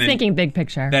He's then thinking big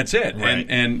picture. that's it. Right.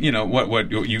 And you know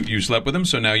what? You slept with him,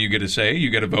 so now you get a say. You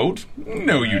get a vote.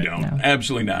 No, you don't. No.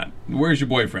 Absolutely not. Where's your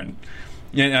boyfriend?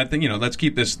 Yeah, I think let's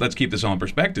keep this all in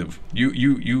perspective.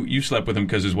 You slept with him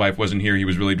because his wife wasn't here. He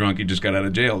was really drunk. He just got out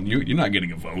of jail. You're not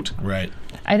getting a vote. Right.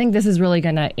 I think this is really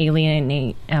going to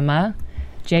alienate Emma.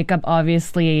 Jacob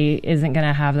obviously isn't going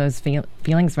to have those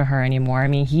feelings for her anymore. I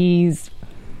mean, he's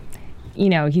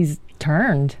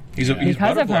turned He's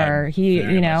because of her. He,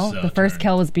 Very you know, much so the first turned.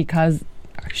 kill was because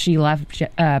she left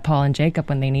Paul and Jacob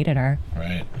when they needed her.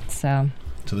 Right. So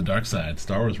To the dark side.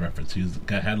 Star Wars reference.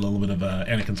 Had a little bit of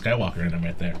Anakin Skywalker in him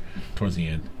right there towards the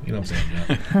end. You know what I'm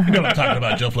saying, Joe? You know what I'm talking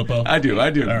about, Joe Flippo? I do.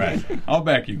 All right. I'll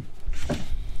back you.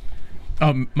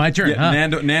 Oh, my turn, Yeah,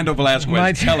 huh? Nando Velasquez.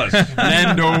 My Tell us,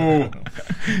 Nando.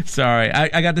 Sorry,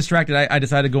 I got distracted. I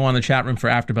decided to go on the chat room for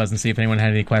AfterBuzz and see if anyone had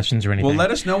any questions or anything. Well,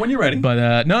 let us know when you're ready.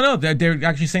 But no, they're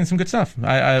actually saying some good stuff.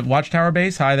 I watched Tower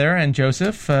Base. Hi there, and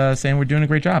Joseph saying we're doing a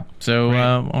great job. So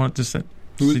I want to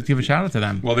give a shout out to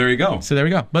them. Well, there you go. So there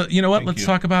we go. But you know what? Thank Let's you.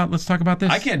 talk about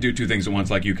this. I can't do two things at once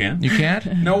like you can. You can't?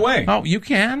 No way. Oh, you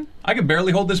can. I can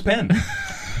barely hold this pen.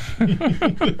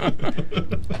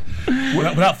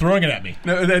 Without throwing it at me.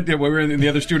 No, when we were in the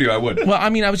other studio, I would. Well, I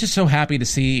mean, I was just so happy to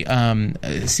see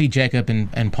Jacob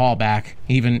and Paul back,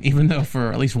 even though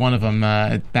for at least one of them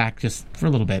back just for a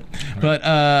little bit. But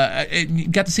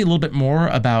got to see a little bit more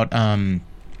about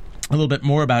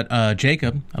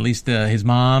Jacob. At least his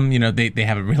mom. You know, they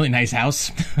have a really nice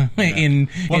house in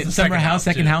Well, it's the summer second house,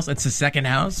 second too. house. It's the second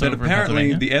house. But over in apparently,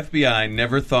 Pennsylvania. the FBI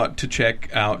never thought to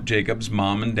check out Jacob's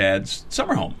mom and dad's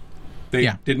summer home. They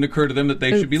didn't occur to them that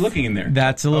they should be looking in there.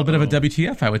 That's a little bit of a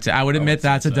WTF, I would say. I would admit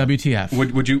that's a WTF.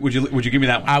 Would you give me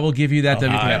that one? I will give you that WTF.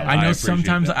 I I know appreciate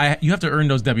sometimes that. you have to earn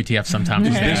those WTFs sometimes.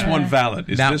 Is this one valid?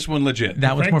 Is this one legit?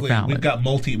 That was more Frankly, valid.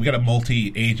 we got a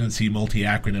multi-agency,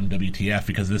 multi-acronym WTF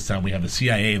because this time we have the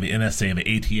CIA, the NSA, the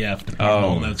ATF, Department of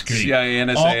Homeland Security. CIA,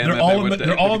 NSA, they're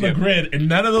all on the WTF. grid, and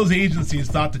none of those agencies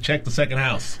thought to check the second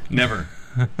house. Never.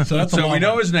 So that's So we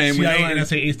know his name, we CIA, know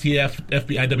NSA, ATF,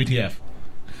 FBI, WTF.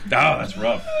 that's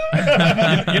rough.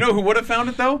 You know who would have found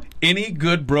it, though? Any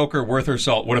good broker worth her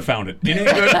salt would have found it.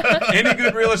 Any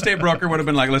good real estate broker would have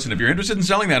been like, listen, if you're interested in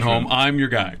selling that home, I'm your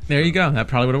guy. There you go. That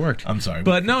probably would have worked. I'm sorry.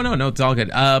 But no, it's all good.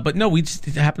 But no, we just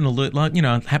happen to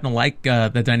like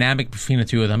the dynamic between the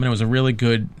two of them, and it was a really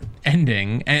good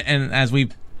ending. And as we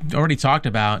already talked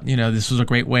about, this was a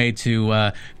great way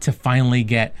to finally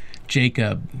get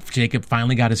Jacob. Jacob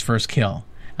finally got his first kill.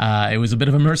 It was a bit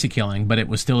of a mercy killing, but it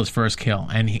was still his first kill,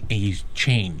 and he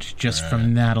changed just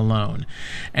from that alone.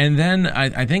 And then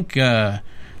I think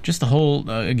just the whole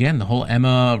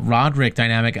Emma Roderick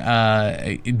dynamic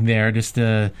there, just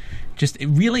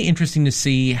really interesting to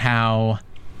see how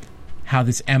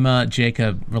this Emma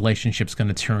Jacob relationship's going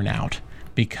to turn out,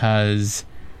 because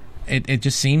it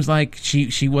just seems like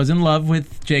she was in love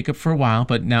with Jacob for a while,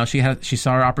 but now she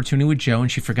saw her opportunity with Joe and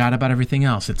she forgot about everything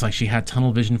else. It's like she had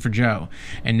tunnel vision for Joe,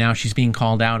 and now she's being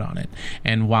called out on it.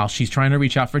 And while she's trying to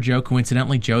reach out for Joe,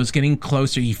 coincidentally, Joe's getting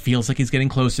closer. He feels like he's getting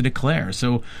closer to Claire,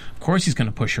 so of course he's going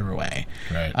to push her away.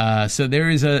 Right. So there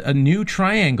is a new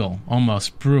triangle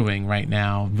almost brewing right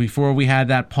now. Before we had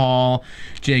that Paul,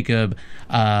 Jacob,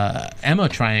 Emma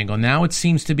triangle. Now it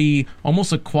seems to be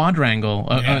almost a quadrangle.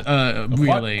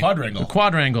 Really. Quadrangle. A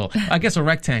quadrangle. I guess a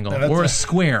rectangle or a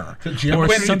square. Or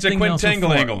something else. A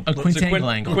quintangle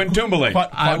angle. Quintumbulate.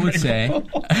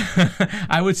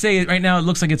 I would say right now it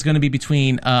looks like it's going to be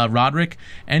between Roderick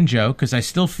and Joe, because I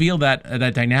still feel that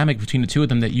dynamic between the two of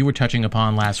them that you were touching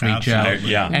upon last week, Joe.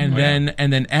 Yeah. And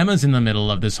then Emma's in the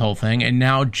middle of this whole thing, and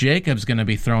now Jacob's going to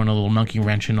be throwing a little monkey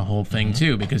wrench in the whole thing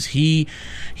too, because he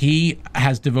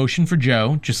has devotion for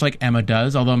Joe, just like Emma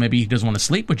does, although maybe he doesn't want to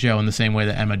sleep with Joe in the same way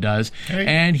that Emma does.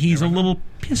 And he's a little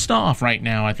pissed off right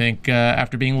now, I think,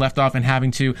 after being left off and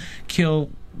having to kill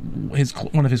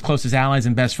one of his closest allies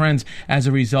and best friends as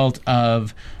a result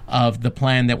of the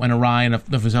plan that went awry, and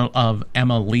the result of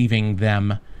Emma leaving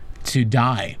them to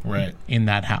die in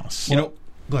that house.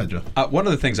 Go ahead, Joe. One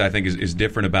of the things I think is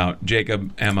different about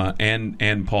Jacob, Emma,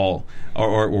 and Paul,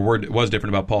 or was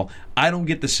different about Paul, I don't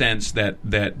get the sense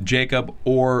that Jacob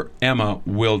or Emma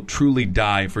will truly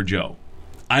die for Joe.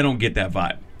 I don't get that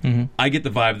vibe. Mm-hmm. I get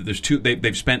the vibe that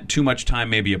they've spent too much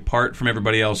time maybe apart from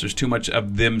everybody else. There's too much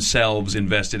of themselves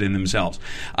invested in themselves.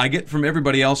 I get from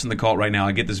everybody else in the cult right now,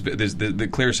 I get the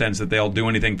clear sense that they'll do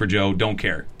anything for Joe, don't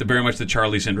care. Very much the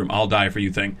Charlie syndrome, I'll die for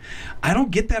you thing. I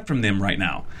don't get that from them right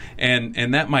now.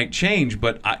 And that might change,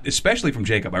 but especially from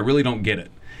Jacob, I really don't get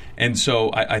it. And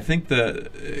so I think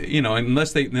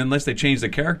unless they change the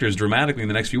characters dramatically in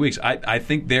the next few weeks, I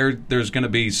think there's going to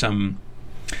be some.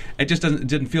 It just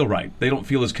didn't feel right. They don't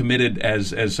feel as committed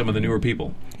as some of the newer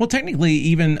people. Well, technically,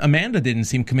 even Amanda didn't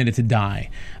seem committed to die.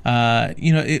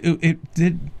 The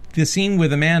scene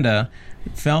with Amanda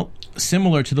felt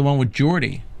similar to the one with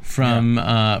Jordy from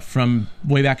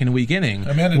way back in the beginning,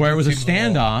 where it was a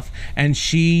standoff, and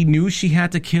she knew she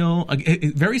had to kill.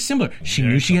 Very similar. She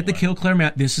knew she had to kill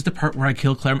Claire. This is the part where I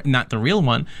kill Claire. Not the real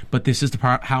one, but this is the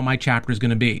part how my chapter is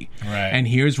going to be. Right. And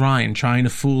here's Ryan trying to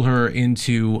fool her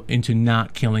into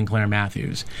not killing Claire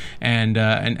Matthews, and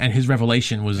his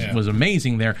revelation was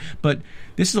amazing there. But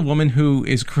this is a woman who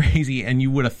is crazy, and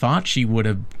you would have thought she would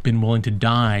have been willing to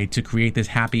die to create this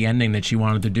happy ending that she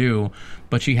wanted to do,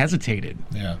 but she hesitated.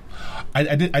 Yeah,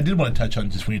 I did want to touch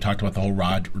on just when you talked about the whole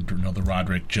the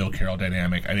Roderick Joe Carroll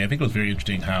dynamic. I mean, I think it was very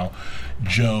interesting how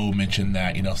Joe mentioned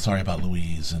that sorry about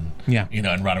Louise, and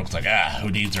and Roderick was like, who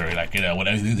needs her? Like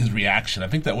whatever his reaction. I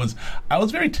think I was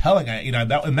very telling.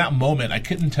 That in that moment, I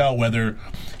couldn't tell whether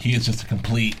he is just a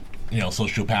complete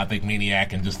sociopathic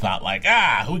maniac and just thought like,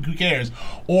 who cares?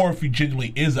 Or if he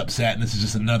genuinely is upset and this is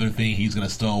just another thing he's going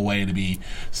to stow away to be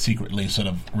secretly sort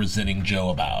of resenting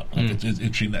Joe about. Like, it's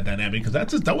interesting, that dynamic,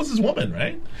 because that was his woman,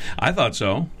 right? I thought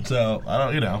so. So,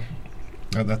 I don't,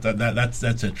 that's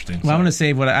interesting. Well, I'm going to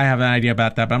save what I have an idea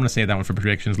about that, but I'm going to save that one for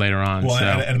predictions later on. Well,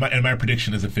 and my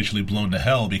prediction is officially blown to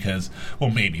hell because, well,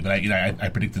 maybe, but I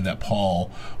predicted that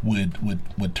Paul would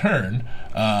turn.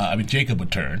 Jacob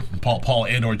would turn. Paul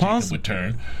and or Jacob would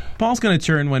turn. Paul's going to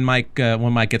turn when Mike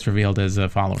gets revealed as a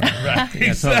follower. Right,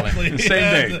 exactly. Totally.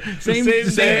 Same day.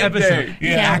 Same episode.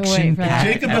 Yeah. Action.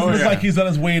 Jacob doesn't look like he's on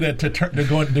his way to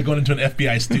going into an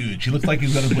FBI stooge. He looks like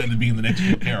he's on his way to being the next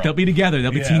Joe Carroll. They'll be together.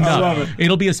 They'll be teamed up. Love it.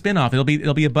 It'll be a spin-off. It'll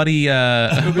be a buddy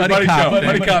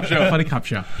cop show. Buddy cop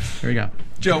show. There we go.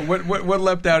 Joe, what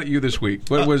leapt out at you this week?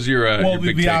 What was your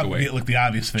big takeaway? The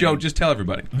obvious thing. Joe, just tell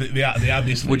everybody. The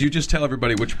obvious thing. Would you just tell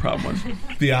everybody what your problem was?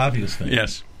 The obvious thing.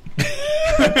 Yes.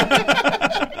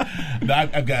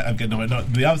 I've got no.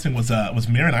 The other thing was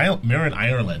Marin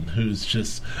Ireland, who's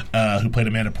just who played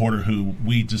Amanda Porter, who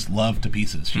we just love to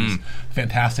pieces. She's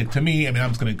fantastic to me. I mean, I'm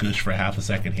just going to gush for half a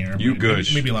second here.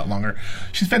 Maybe a lot longer.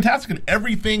 She's fantastic in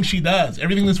everything she does.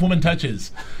 Everything this woman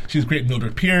touches. She's great in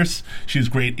Mildred Pierce. She was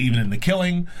great even in The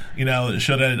Killing. You know, the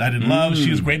show that I didn't love. She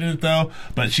was great in it though.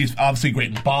 But she's obviously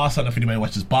great in Boss. I don't know if anybody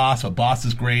watches Boss, but Boss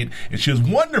is great, and she was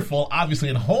wonderful, obviously,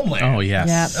 in Homeland. Oh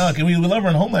yes. Yep. And we love her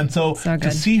in Homeland. So good.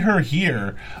 to see her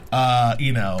here,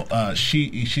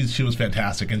 she was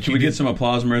fantastic. And Should we get some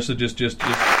applause, Marissa? Just.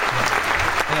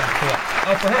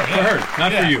 Oh, for her. For her,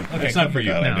 not for you. Okay, it's not for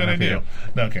you. No, not for you.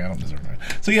 No, okay, I don't deserve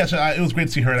that. So it was great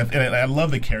to see her, and I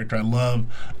love the character. I love,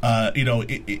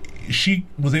 she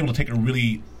was able to take a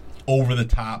really over the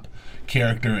top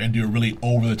character and do a really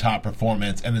over the top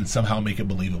performance, and then somehow make it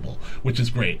believable, which is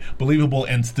great. Believable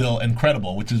and still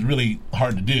incredible, which is really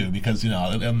hard to do because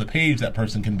on the page that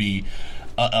person can be,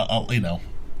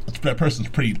 that person's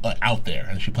pretty out there,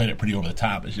 and she played it pretty over the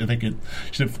top. I think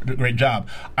she did a great job.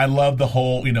 I love the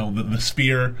whole, the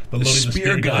spear, the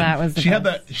spear gun. That was the she had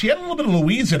a little bit of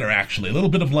Louise in her, actually. A little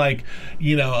bit of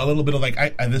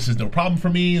this is no problem for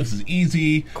me. This is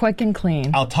easy, quick and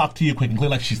clean. I'll talk to you quick and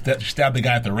clean. Like she stabbed the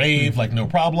guy at the rave, like no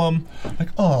problem. Like,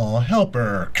 oh, help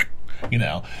her.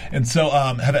 And so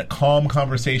had that calm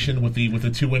conversation with the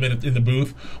two women in the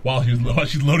booth while she's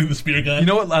loading the spear gun. You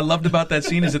know what I loved about that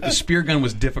scene is that the spear gun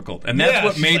was difficult, and that's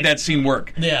what made that scene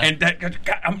work. Yeah. And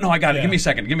I got it. Give me a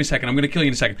second. I'm going to kill you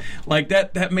in a second. Like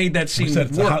that made that scene work.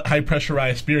 It's a high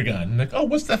pressurized spear gun. Like, oh,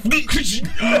 what's that?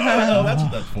 Oh, that's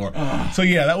what that's for. So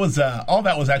yeah, that was all.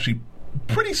 That was actually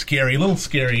pretty scary, a little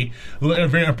scary,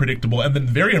 very unpredictable, and then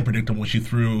very unpredictable when she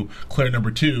threw Claire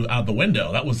number 2 out the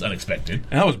window. That was unexpected.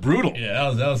 That was brutal. Yeah,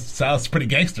 that was pretty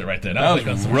gangster right there. That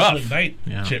was some rough. Suge Knight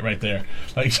shit right there.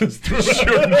 Like just threw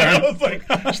her out. I was like,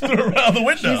 just threw her out the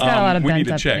window. She's got a lot of we need bent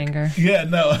to up check. anger. Yeah,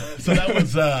 no. So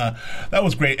that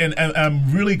was great, and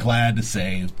I'm really glad to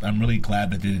say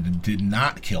that they did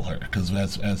not kill her, because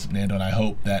as Nando and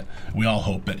I we all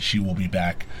hope that she will be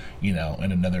back, in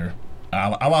another.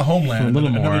 A la Homeland, a little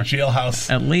another more jailhouse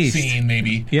at least scene,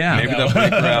 maybe. Yeah, maybe they'll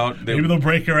break her out. Maybe they'll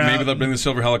break her out. Maybe they'll bring the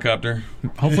silver helicopter.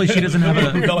 Hopefully she doesn't have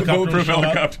a bulletproof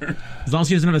helicopter. As long as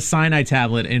she doesn't have a cyanide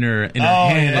tablet in her hand. No,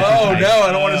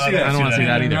 I don't want to see that. I don't want to see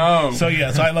that either. No. So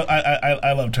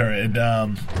I loved her,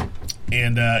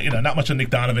 and not much of Nick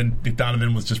Donovan. Nick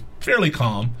Donovan was just fairly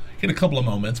calm. He had a couple of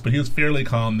moments, but he was fairly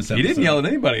calm this episode. He didn't yell at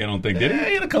anybody, I don't think, did he?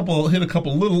 He had a couple little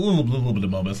bit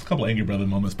of moments, a couple of angry brother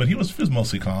moments, but he was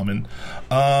mostly calm, and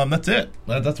that's it.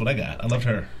 That's what I got. I loved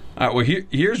her. All right, well,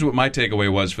 here's what my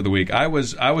takeaway was for the week. I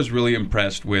was really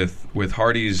impressed with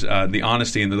Hardy's the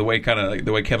honesty and the way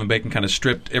Kevin Bacon kind of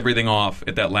stripped everything off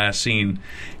at that last scene,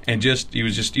 and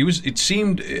it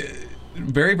seemed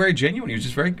very, very genuine. He was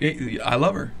just very. I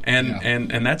love her,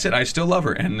 and that's it. I still love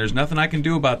her, and there's nothing I can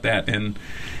do about that. And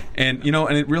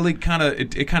it really kind of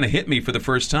it kind of hit me for the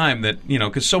first time that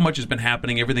because so much has been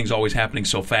happening, everything's always happening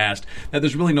so fast that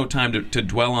there's really no time to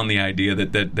dwell on the idea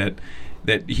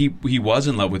that he was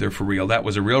in love with her for real. That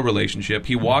was a real relationship.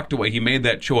 He walked away. He made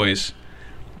that choice.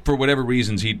 For whatever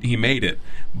reasons, he made it.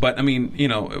 But, I mean,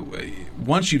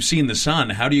 once you've seen the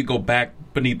sun, how do you go back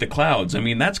beneath the clouds? I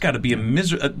mean, that's got to be a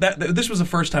misery. This was the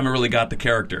first time I really got the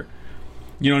character.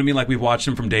 You know what I mean? Like, we've watched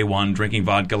him from day one, drinking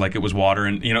vodka like it was water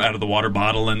and, out of the water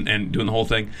bottle and doing the whole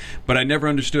thing. But I never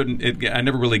understood it. I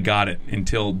never really got it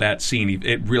until that scene.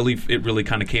 It really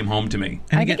kind of came home to me.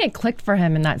 I think it clicked for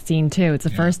him in that scene, too. It's the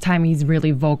first time he's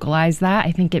really vocalized that.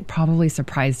 I think it probably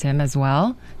surprised him as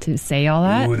well to say all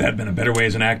that. Ooh, that'd been a better way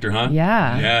as an actor, huh?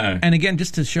 Yeah. Yeah. And again,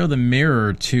 just to show the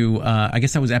mirror to, I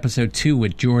guess that was episode 2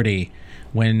 with Geordie,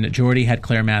 when Geordie had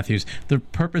Claire Matthews. The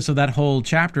purpose of that whole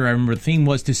chapter, I remember the theme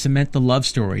was to cement the love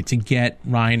story, to get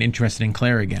Ryan interested in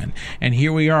Claire again. And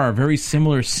here we are, a very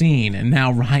similar scene, and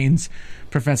now Ryan's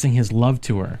professing his love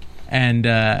to her. And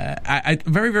I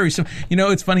very, very simple.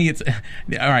 It's funny. It's all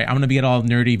right. I'm going to be all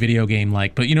nerdy video game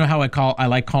like, but you know how I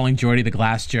like calling Geordie the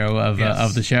Glass Joe of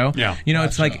the show. Yeah.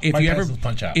 It's like if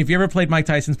you ever played Mike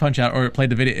Tyson's Punch Out or played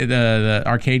the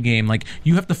arcade game, like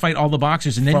you have to fight all the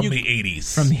boxers and then from the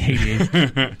 80s. From the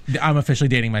 80s. I'm officially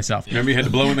dating myself. Remember you had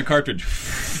to blow in the cartridge.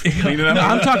 No,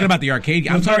 I'm talking about the arcade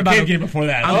game. I'm talking about arcade game before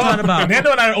that. I'm talking about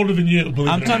Nando and I are older than you.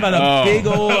 I'm talking about a big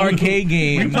old arcade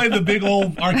game. We played the big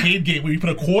old arcade game where you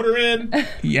put a quarter in.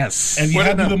 Yes, and you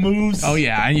had to do the moves. Oh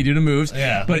yeah, and you do the moves.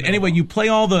 Yeah, but anyway, you play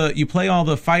all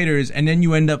the fighters, and then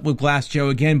you end up with Glass Joe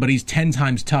again, but he's 10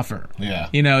 times tougher. Yeah,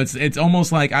 it's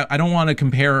almost like I don't want to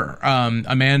compare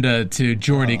Amanda to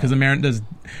Geordie because Amanda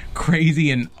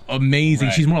crazy and amazing.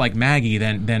 Right. She's more like Maggie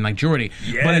than like Jordy.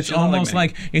 Yeah, but it's she's not almost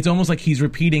like like he's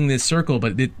repeating this circle,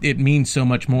 but it means so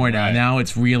much more now. Right. Now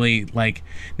it's really like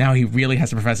now he really has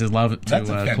to profess his love to That's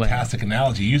a fantastic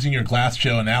analogy. Using your Glass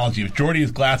Joe analogy, if Jordy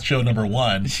is Glass Joe number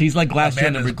 1, she's like Glass Joe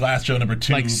Amanda's Glass Joe number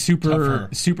 2, like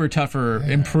super tougher,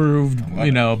 Yeah.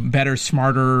 improved, better,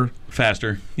 smarter.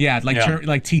 Faster. Yeah, like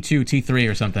like T2, T3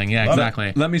 or something. Yeah,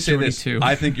 exactly. Let me say Jordy this. too.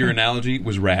 I think your analogy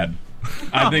was rad.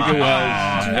 I think it was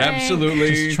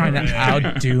absolutely. Just trying to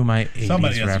outdo my 80s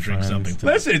Somebody has reference. to drink something. Too.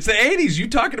 Listen, it's the 80s. You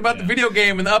talking about the video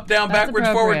game and the up, down, That's backwards,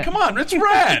 forward. appropriate. Come on, it's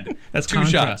rad. That's two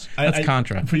Contra. shots. That's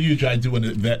Contra. For you, Joe, I do want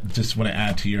to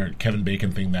add to your Kevin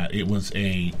Bacon thing that it was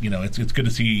it's good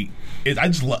to see. I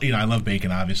just I love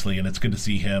Bacon obviously, and it's good to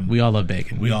see him. We all love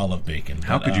bacon. We all love Bacon.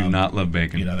 How could you not love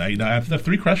Bacon? I have the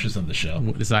 3 crushes on the show: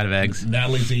 The side of eggs.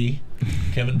 Natalie Z,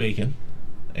 Kevin Bacon,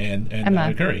 and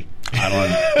Emma Curry. I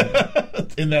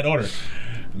don't. In that order.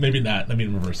 Maybe not. I mean,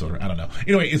 in reverse order. I don't know.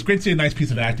 Anyway, it's great to see a nice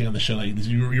piece of acting on the show. Like,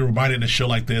 you're reminded in a show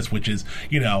like this, which is,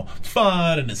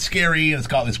 fun and it's scary and it's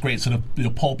got all this great sort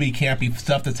of pulpy, campy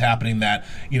stuff that's happening that,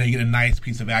 you get a nice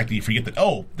piece of acting. You forget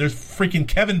that, there's freaking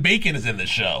Kevin Bacon is in this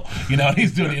show.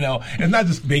 He's doing, and not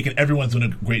just Bacon. Everyone's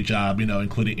doing a great job,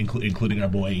 including our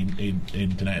boy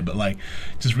Aiden tonight. But, like,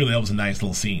 just really, that was a nice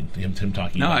little scene, him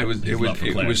talking about his love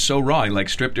for Claire. It was so raw. He, like,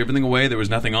 stripped everything away. There was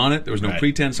nothing on it. There was no Right.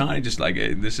 pretense on it. Just like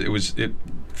it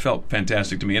felt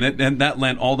fantastic to me, and that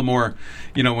lent all the more,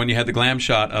 when you had the glam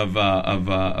shot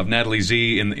of Natalie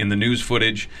Z in the news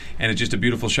footage, and it's just a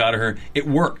beautiful shot of her. It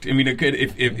worked. I mean, it could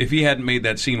if he hadn't made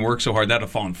that scene work so hard, that'd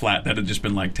have fallen flat. That'd have just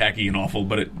been like tacky and awful.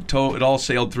 But it all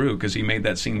sailed through because he made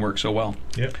that scene work so well.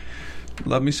 Yep.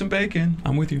 Love me some Bacon.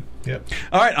 I'm with you. Yep.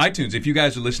 All right, iTunes. If you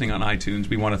guys are listening on iTunes,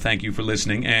 we want to thank you for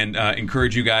listening and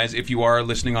encourage you guys. If you are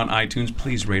listening on iTunes,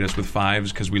 please rate us with 5s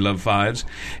because we love 5s.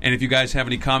 And if you guys have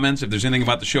any comments, if there's anything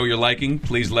about the show you're liking,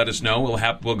 please let us know.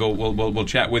 We'll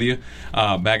chat with you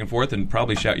back and forth and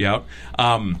probably shout you out.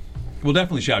 We'll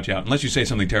definitely shout you out, unless you say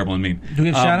something terrible and mean. Do we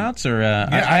have shout-outs? Or, go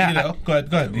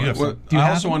ahead. You have some. I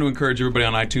also want to encourage everybody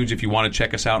on iTunes, if you want to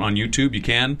check us out on YouTube, you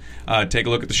can. Take a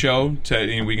look at the show.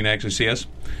 We can actually see us.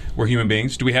 We're human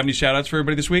beings. Do we have any shout-outs for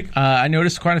everybody this week? I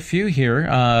noticed quite a few here,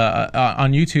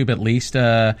 on YouTube at least.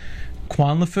 Quan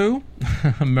LeFou,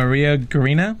 Maria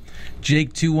Garina,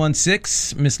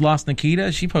 Jake216, Miss Lost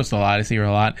Nikita. She posts a lot. I see her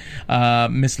a lot.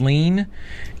 Miss Lean,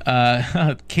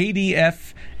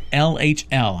 KDF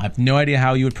LHL. I have no idea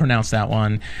how you would pronounce that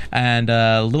one. And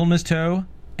Little Miss Toe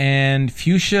and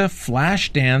Fuchsia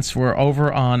Flashdance were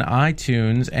over on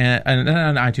iTunes and not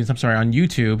on iTunes. I'm sorry, on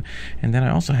YouTube. And then I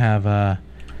also have.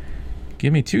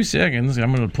 Give me 2 seconds.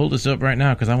 I'm going to pull this up right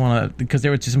now because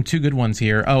there were just some 2 good ones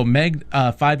here. Oh, Meg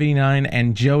 589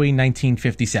 and Joey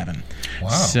 1957. Wow.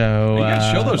 So you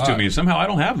guys show those to me. Somehow I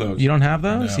don't have those. You don't have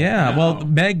those? No. Yeah. No. Well,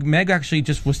 Meg actually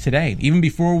just was today. Even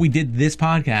before we did this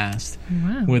podcast,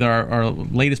 with our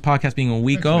latest podcast being a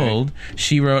week old,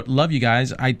 she wrote, "Love you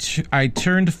guys. I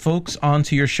turned folks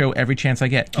onto your show every chance I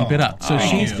get. Keep it up." So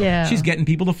she's getting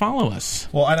people to follow us.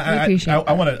 Well,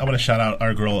 I want to shout out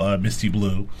our girl Misty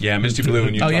Blue. Yeah, Misty Blue.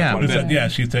 And you Oh, yeah.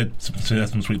 She said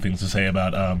some sweet things to say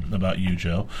about you,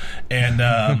 Joe. And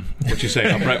what'd you say?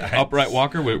 Upright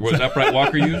Walker? Was Upright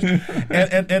Walker used?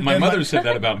 and my mother said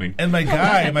that about me. And my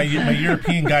guy, my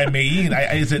European guy, Mayin.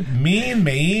 Is it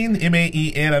Mayin?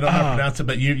 M-A-E-N. I don't know how to pronounce it,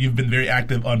 but you've been very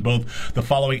active on both the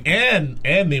following and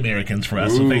the Americans for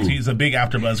us. So thanks. He's a big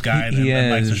AfterBuzz guy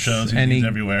and likes the shows. He's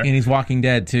everywhere. And he's Walking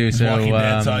Dead, too. He's Walking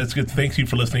Dead. So it's good. Thanks you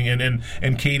for listening.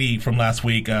 And Katie from last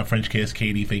week, French Kiss.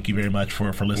 Katie, thank you very much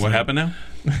for listening. What happened now?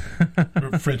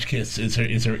 French Kiss is at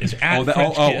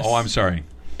French Kiss. I'm sorry.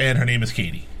 And her name is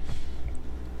Katie.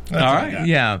 That's all right.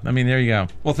 Yeah. I mean, there you go.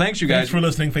 Well, thanks you guys. Thanks for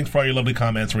listening. Thanks for all your lovely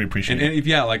comments. We appreciate it. And if,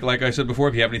 like I said before,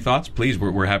 if you have any thoughts, please,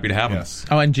 we're happy to have them. Yes.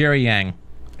 Oh, and Jerry Yang.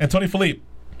 And Tony Philippe.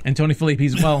 Tony Philippe,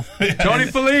 he's Tony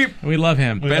Philippe. We love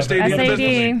him. Best AD in the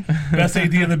business. Best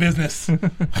AD in the business. He's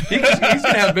going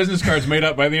to have business cards made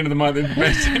up by the end of the month.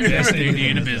 Best AD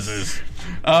in the business.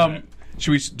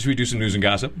 Should we do some news and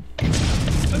gossip?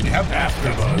 We have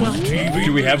AfterBuzz TV.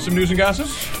 Do we have some news and gossip?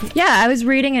 Yeah, I was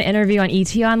reading an interview on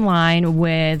ET Online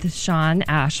with Sean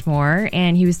Ashmore,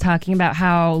 and he was talking about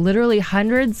how literally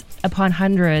hundreds upon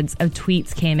hundreds of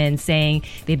tweets came in saying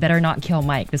they better not kill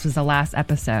Mike. This was the last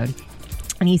episode.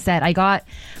 And he said, I got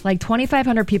like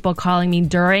 2,500 people calling me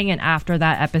during and after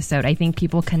that episode. I think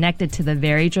people connected to the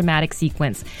very dramatic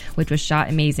sequence, which was shot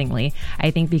amazingly. I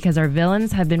think because our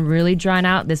villains have been really drawn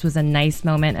out, this was a nice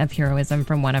moment of heroism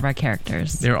from one of our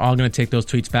characters. They're all going to take those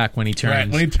tweets back when he turns. Right,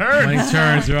 when he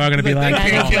turns, they're all going to be like,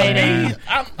 waiting.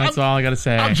 That's all I got to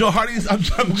say. I'm Joe Hardy's. I'm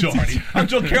Joe Hardy. I'm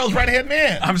Joe Carroll's right-hand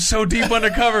man. I'm so deep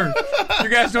undercover. You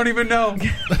guys don't even know.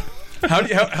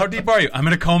 How deep are you? I'm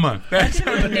in a coma. That's an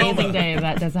amazing day if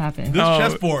that does happen. This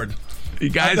chessboard. You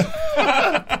guys'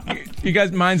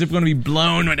 minds are going to be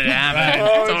blown when it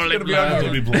happens.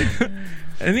 Totally blown.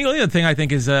 And the only other thing I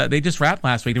think is they just rapped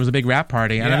last week. There was a big rap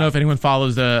party. I don't know if anyone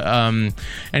follows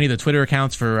any of the Twitter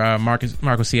accounts for Marco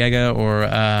Siega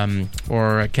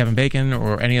or Kevin Bacon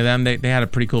or any of them. They had a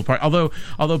pretty cool party.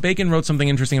 Although Bacon wrote something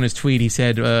interesting in his tweet. He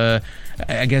said,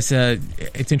 I guess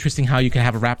it's interesting how you can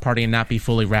have a rap party and not be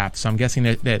fully rapped. So I'm guessing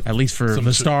that at least for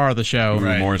the star of the show,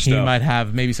 he might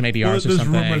have maybe some ADRs or something. There's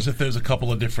rumors that there's a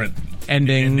couple of different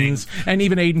endings. And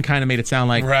even Aiden kind of made it sound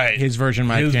like his version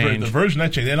might change. The version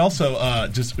might change. And also,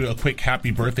 just a quick happy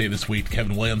birthday this week,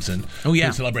 Kevin Williamson. Oh, yeah.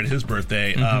 Who celebrated his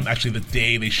birthday. Actually, the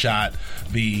day they shot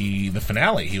the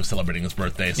finale, he was celebrating his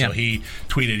birthday. So he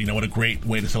tweeted, what a great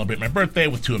way to celebrate my birthday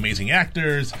with two amazing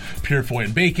actors, Purefoy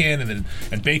and Bacon.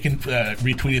 And Bacon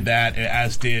retweeted that,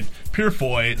 as did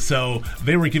Purefoy. So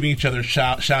they were giving each other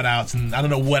shout outs. And I don't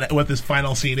know what this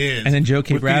final scene is. And then Joe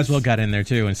K. Braswell got in there,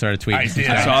 too, and started tweeting. I did.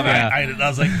 I saw that. I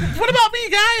was like, what about me,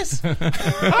 guys?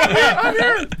 I'm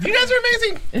here. You guys are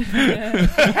amazing.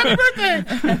 Happy birthday!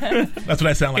 That's what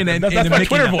I sound like. That's my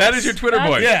Twitter voice. That is your Twitter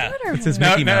voice. Yeah. It says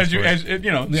Mickey Mouse.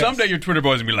 Someday your Twitter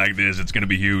voice will be like this. It's going to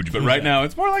be huge. But right now,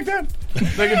 it's more like that.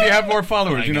 Like if you have more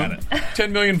followers,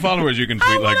 10 million followers, you can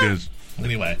tweet like this.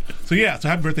 Anyway, so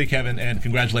happy birthday, Kevin, and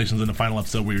congratulations on the final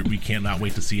episode. We cannot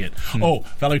wait to see it. Oh,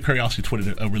 Valerie Curry also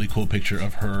tweeted a really cool picture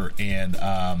of her and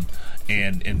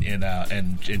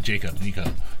Jacob, Nico.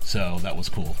 So that was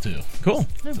cool too. Cool.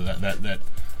 So that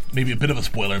maybe a bit of a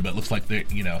spoiler, but it looks like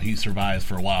he survives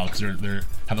for a while because they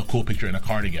have a cool picture in a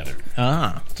car together.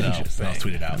 So I'll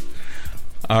tweet it out.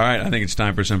 All right, I think it's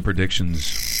time for some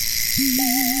predictions.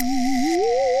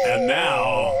 And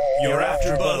now, your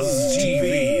AfterBuzz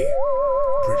TV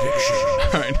prediction.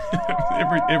 All right,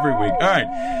 every week. All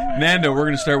right, Nando, we're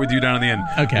going to start with you down at the end.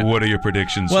 Okay. What are your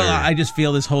predictions, Well, sir? I just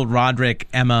feel this whole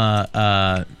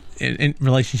Roderick-Emma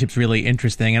relationship's really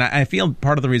interesting, and I feel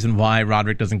part of the reason why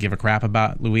Roderick doesn't give a crap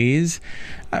about Louise,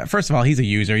 first of all, he's a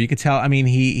user. You could tell. I mean,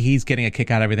 he's getting a kick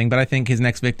out of everything, but I think his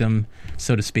next victim,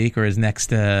 so to speak, or his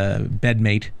next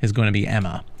bedmate is going to be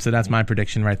Emma. So that's my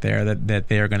prediction right there, that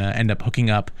they are going to end up hooking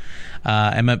up.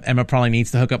 Emma probably needs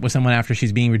to hook up with someone after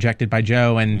she's being rejected by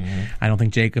Joe, and I don't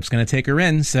think Jacob's going to take her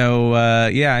in. So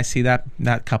I see that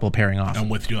couple pairing off. I'm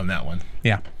with you on that one.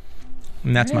 Yeah.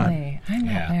 And that's mine. I'm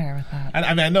not there with that.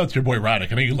 I mean, I know it's your boy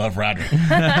Roderick. I know you love Roderick.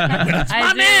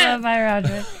 I do love my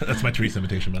Roderick. That's my Teresa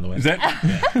imitation, by the way. Is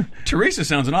that Teresa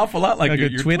sounds an awful lot like your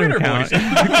Twitter account. voice.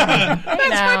 That's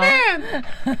my man.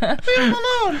 Leave him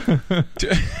alone.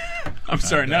 I'm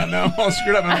sorry. Now I'm all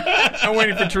screwed up. I'm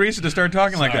waiting for Teresa to start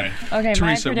talking like that. Okay,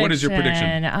 Teresa, what is your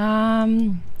prediction?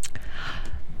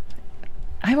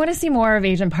 I want to see more of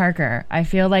Agent Parker. I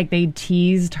feel like they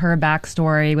teased her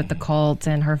backstory with the cult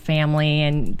and her family,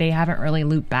 and they haven't really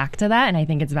looped back to that, and I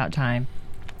think it's about time.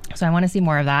 So I want to see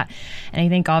more of that. And I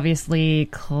think, obviously,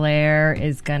 Claire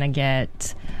is going to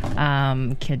get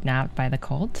kidnapped by the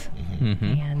cult,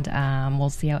 and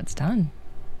we'll see how it's done.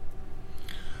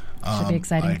 Should be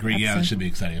exciting. I agree. Episode. Yeah, it should be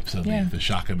exciting episode. Yeah. The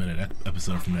Shock-A-Minute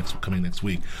episode from coming next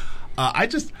week. I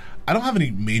don't have any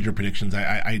major predictions.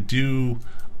 I do...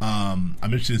 I'm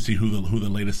interested to see who the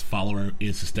latest follower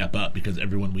is to step up, because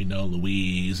everyone we know,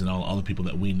 Louise and all the people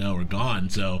that we know are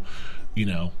gone. So,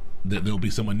 there'll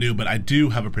be someone new. But I do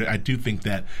think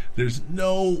that there's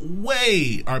no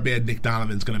way our bad Nick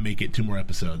Donovan's going to make it 2 more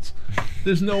episodes.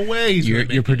 There's no way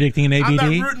You're predicting an ABD? I'm not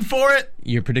rooting for it.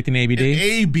 You're predicting ABD?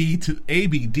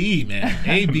 ABD, man.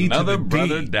 AB Another to the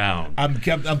brother D. down. I'm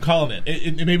calling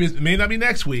it. It may not be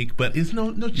next week, but it's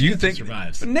no chance he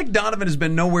survives. But Nick Donovan has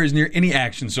been nowhere near any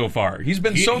action so far. He's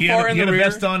been far in the rear. He had a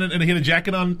vest on and he had a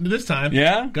jacket on this time.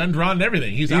 Yeah? Gun drawn and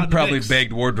everything. He probably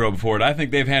begged wardrobe for it. I think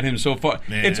they've had him so far.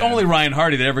 Man. It's only Ryan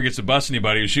Hardy that ever gets to bust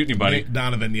anybody or shoot anybody. Nick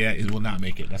Donovan, will not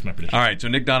make it. That's my prediction. All right, so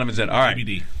Nick Donovan's in. All right.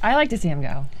 ABD. I like to see him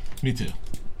go. Me too.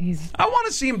 I want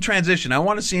to see him transition. I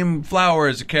want to see him flower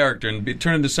as a character and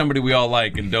turn into somebody we all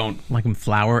like and don't. Like him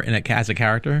flower as a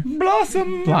character?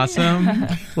 Blossom.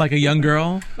 Like a young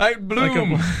girl? I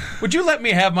bloom. Would you let me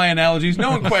have my analogies?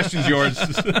 No one questions yours.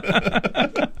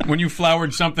 When you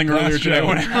flowered something earlier today.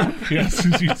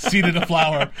 Yes, you seeded a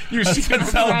flower. You seeded a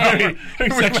flower.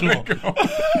 Very sexual.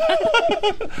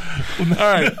 All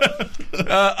right.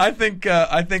 I think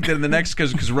that in the next,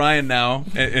 because Ryan now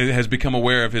has become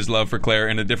aware of his love for Claire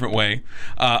in a different way.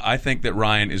 I think that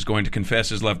Ryan is going to confess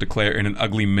his love to Claire in an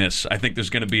ugly miss. I think there's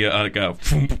going to be a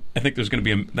foomp. I think there's going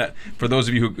to be that. For those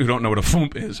of you who don't know what a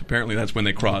foomp is, apparently that's when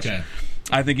they cross. Okay.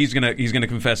 I think he's gonna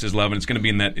confess his love, and it's gonna be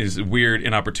in that is weird,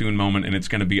 inopportune moment, and it's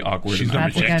gonna be awkward. She's gonna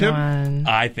reject him.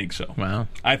 I think so. Wow.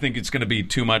 I think it's gonna be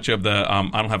too much of the.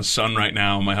 I don't have a son right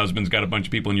now. My husband's got a bunch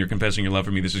of people, and you're confessing your love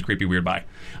for me. This is creepy, weird. Bye.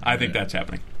 I think that's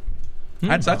happening.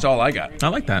 That's all I got. I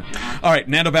like that. All right,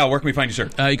 Nando Val, where can we find you, sir?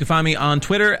 You can find me on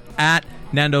Twitter at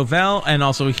Nando Vel, and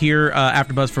also here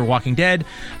AfterBuzz for Walking Dead,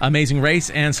 Amazing Race,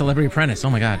 and Celebrity Apprentice. Oh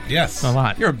my God, yes, a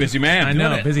lot. You're a busy man. I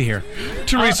know, busy here.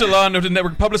 Teresa Law, Noted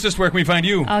Network Publicist. Where can we find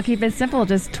you? I'll keep it simple.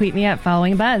 Just tweet me at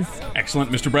Following Buzz. Excellent,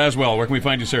 Mr. Braswell. Where can we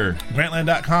find you, sir?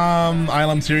 Grantland.com.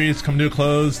 ILM series come to a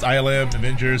close. ILM,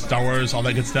 Avengers, Star Wars, all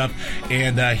that good stuff.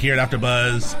 And here at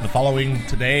AfterBuzz, The Following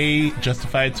today,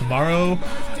 Justified tomorrow,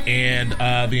 and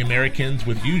The Americans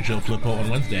with you, Joe Flippo, on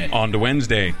Wednesday. On to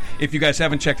Wednesday. If you guys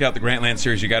haven't checked out the Grantland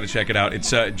series, you got to check it out.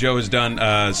 It's Joe has done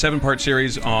a 7-part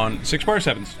series on 7-part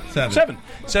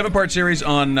series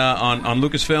on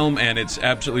Lucasfilm, and it's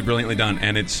absolutely brilliantly done.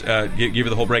 And it's give you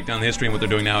the whole breakdown of the history and what they're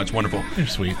doing now. It's wonderful. You're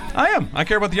sweet. I am. I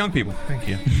care about the young people. Thank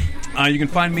you. You can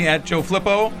find me at Joe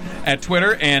Flippo at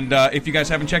Twitter, and if you guys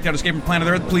haven't checked out Escape from Planet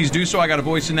Earth, please do so. I got a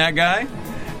voice in that guy.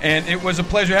 And it was a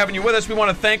pleasure having you with us. We want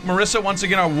to thank Marissa, once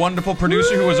again, our wonderful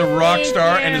producer who is a rock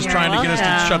star and is trying to get us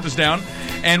to shut this down.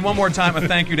 And one more time, a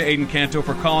thank you to Aiden Canto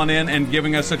for calling in and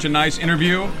giving us such a nice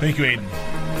interview. Thank you, Aiden.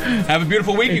 Have a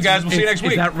beautiful week, you guys. We'll see you next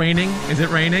week. Is that raining? Is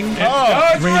it raining? It's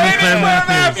raining, Claire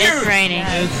Matthews. It's raining.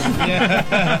 It's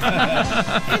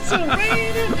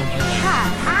raining.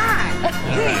 Hi.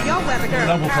 Hey, your weather girl.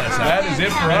 Double plus. That is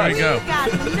it for us. There you go.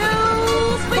 Got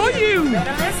news for you.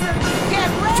 Better listen.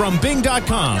 From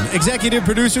Bing.com, executive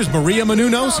producers Maria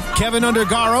Menounos, Kevin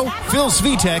Undergaro, Phil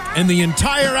Svitek, and the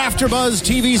entire AfterBuzz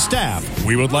TV staff,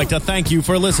 we would like to thank you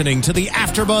for listening to the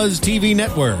AfterBuzz TV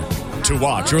network. To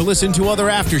watch or listen to other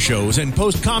after shows and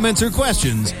post comments or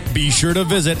questions, be sure to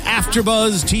visit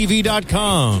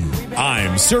AfterBuzzTV.com.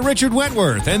 I'm Sir Richard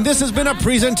Wentworth, and this has been a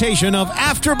presentation of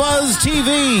AfterBuzz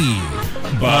TV.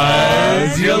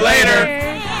 Buzz you later.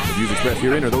 The views expressed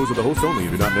herein are those of the host only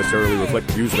and do not necessarily reflect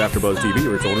the views of AfterBuzz TV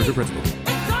or its owners or principals.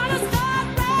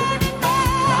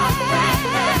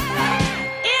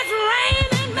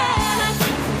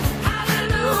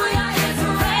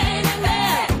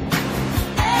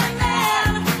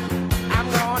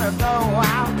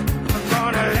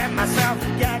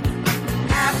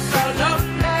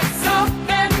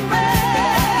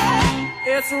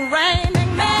 It's raining.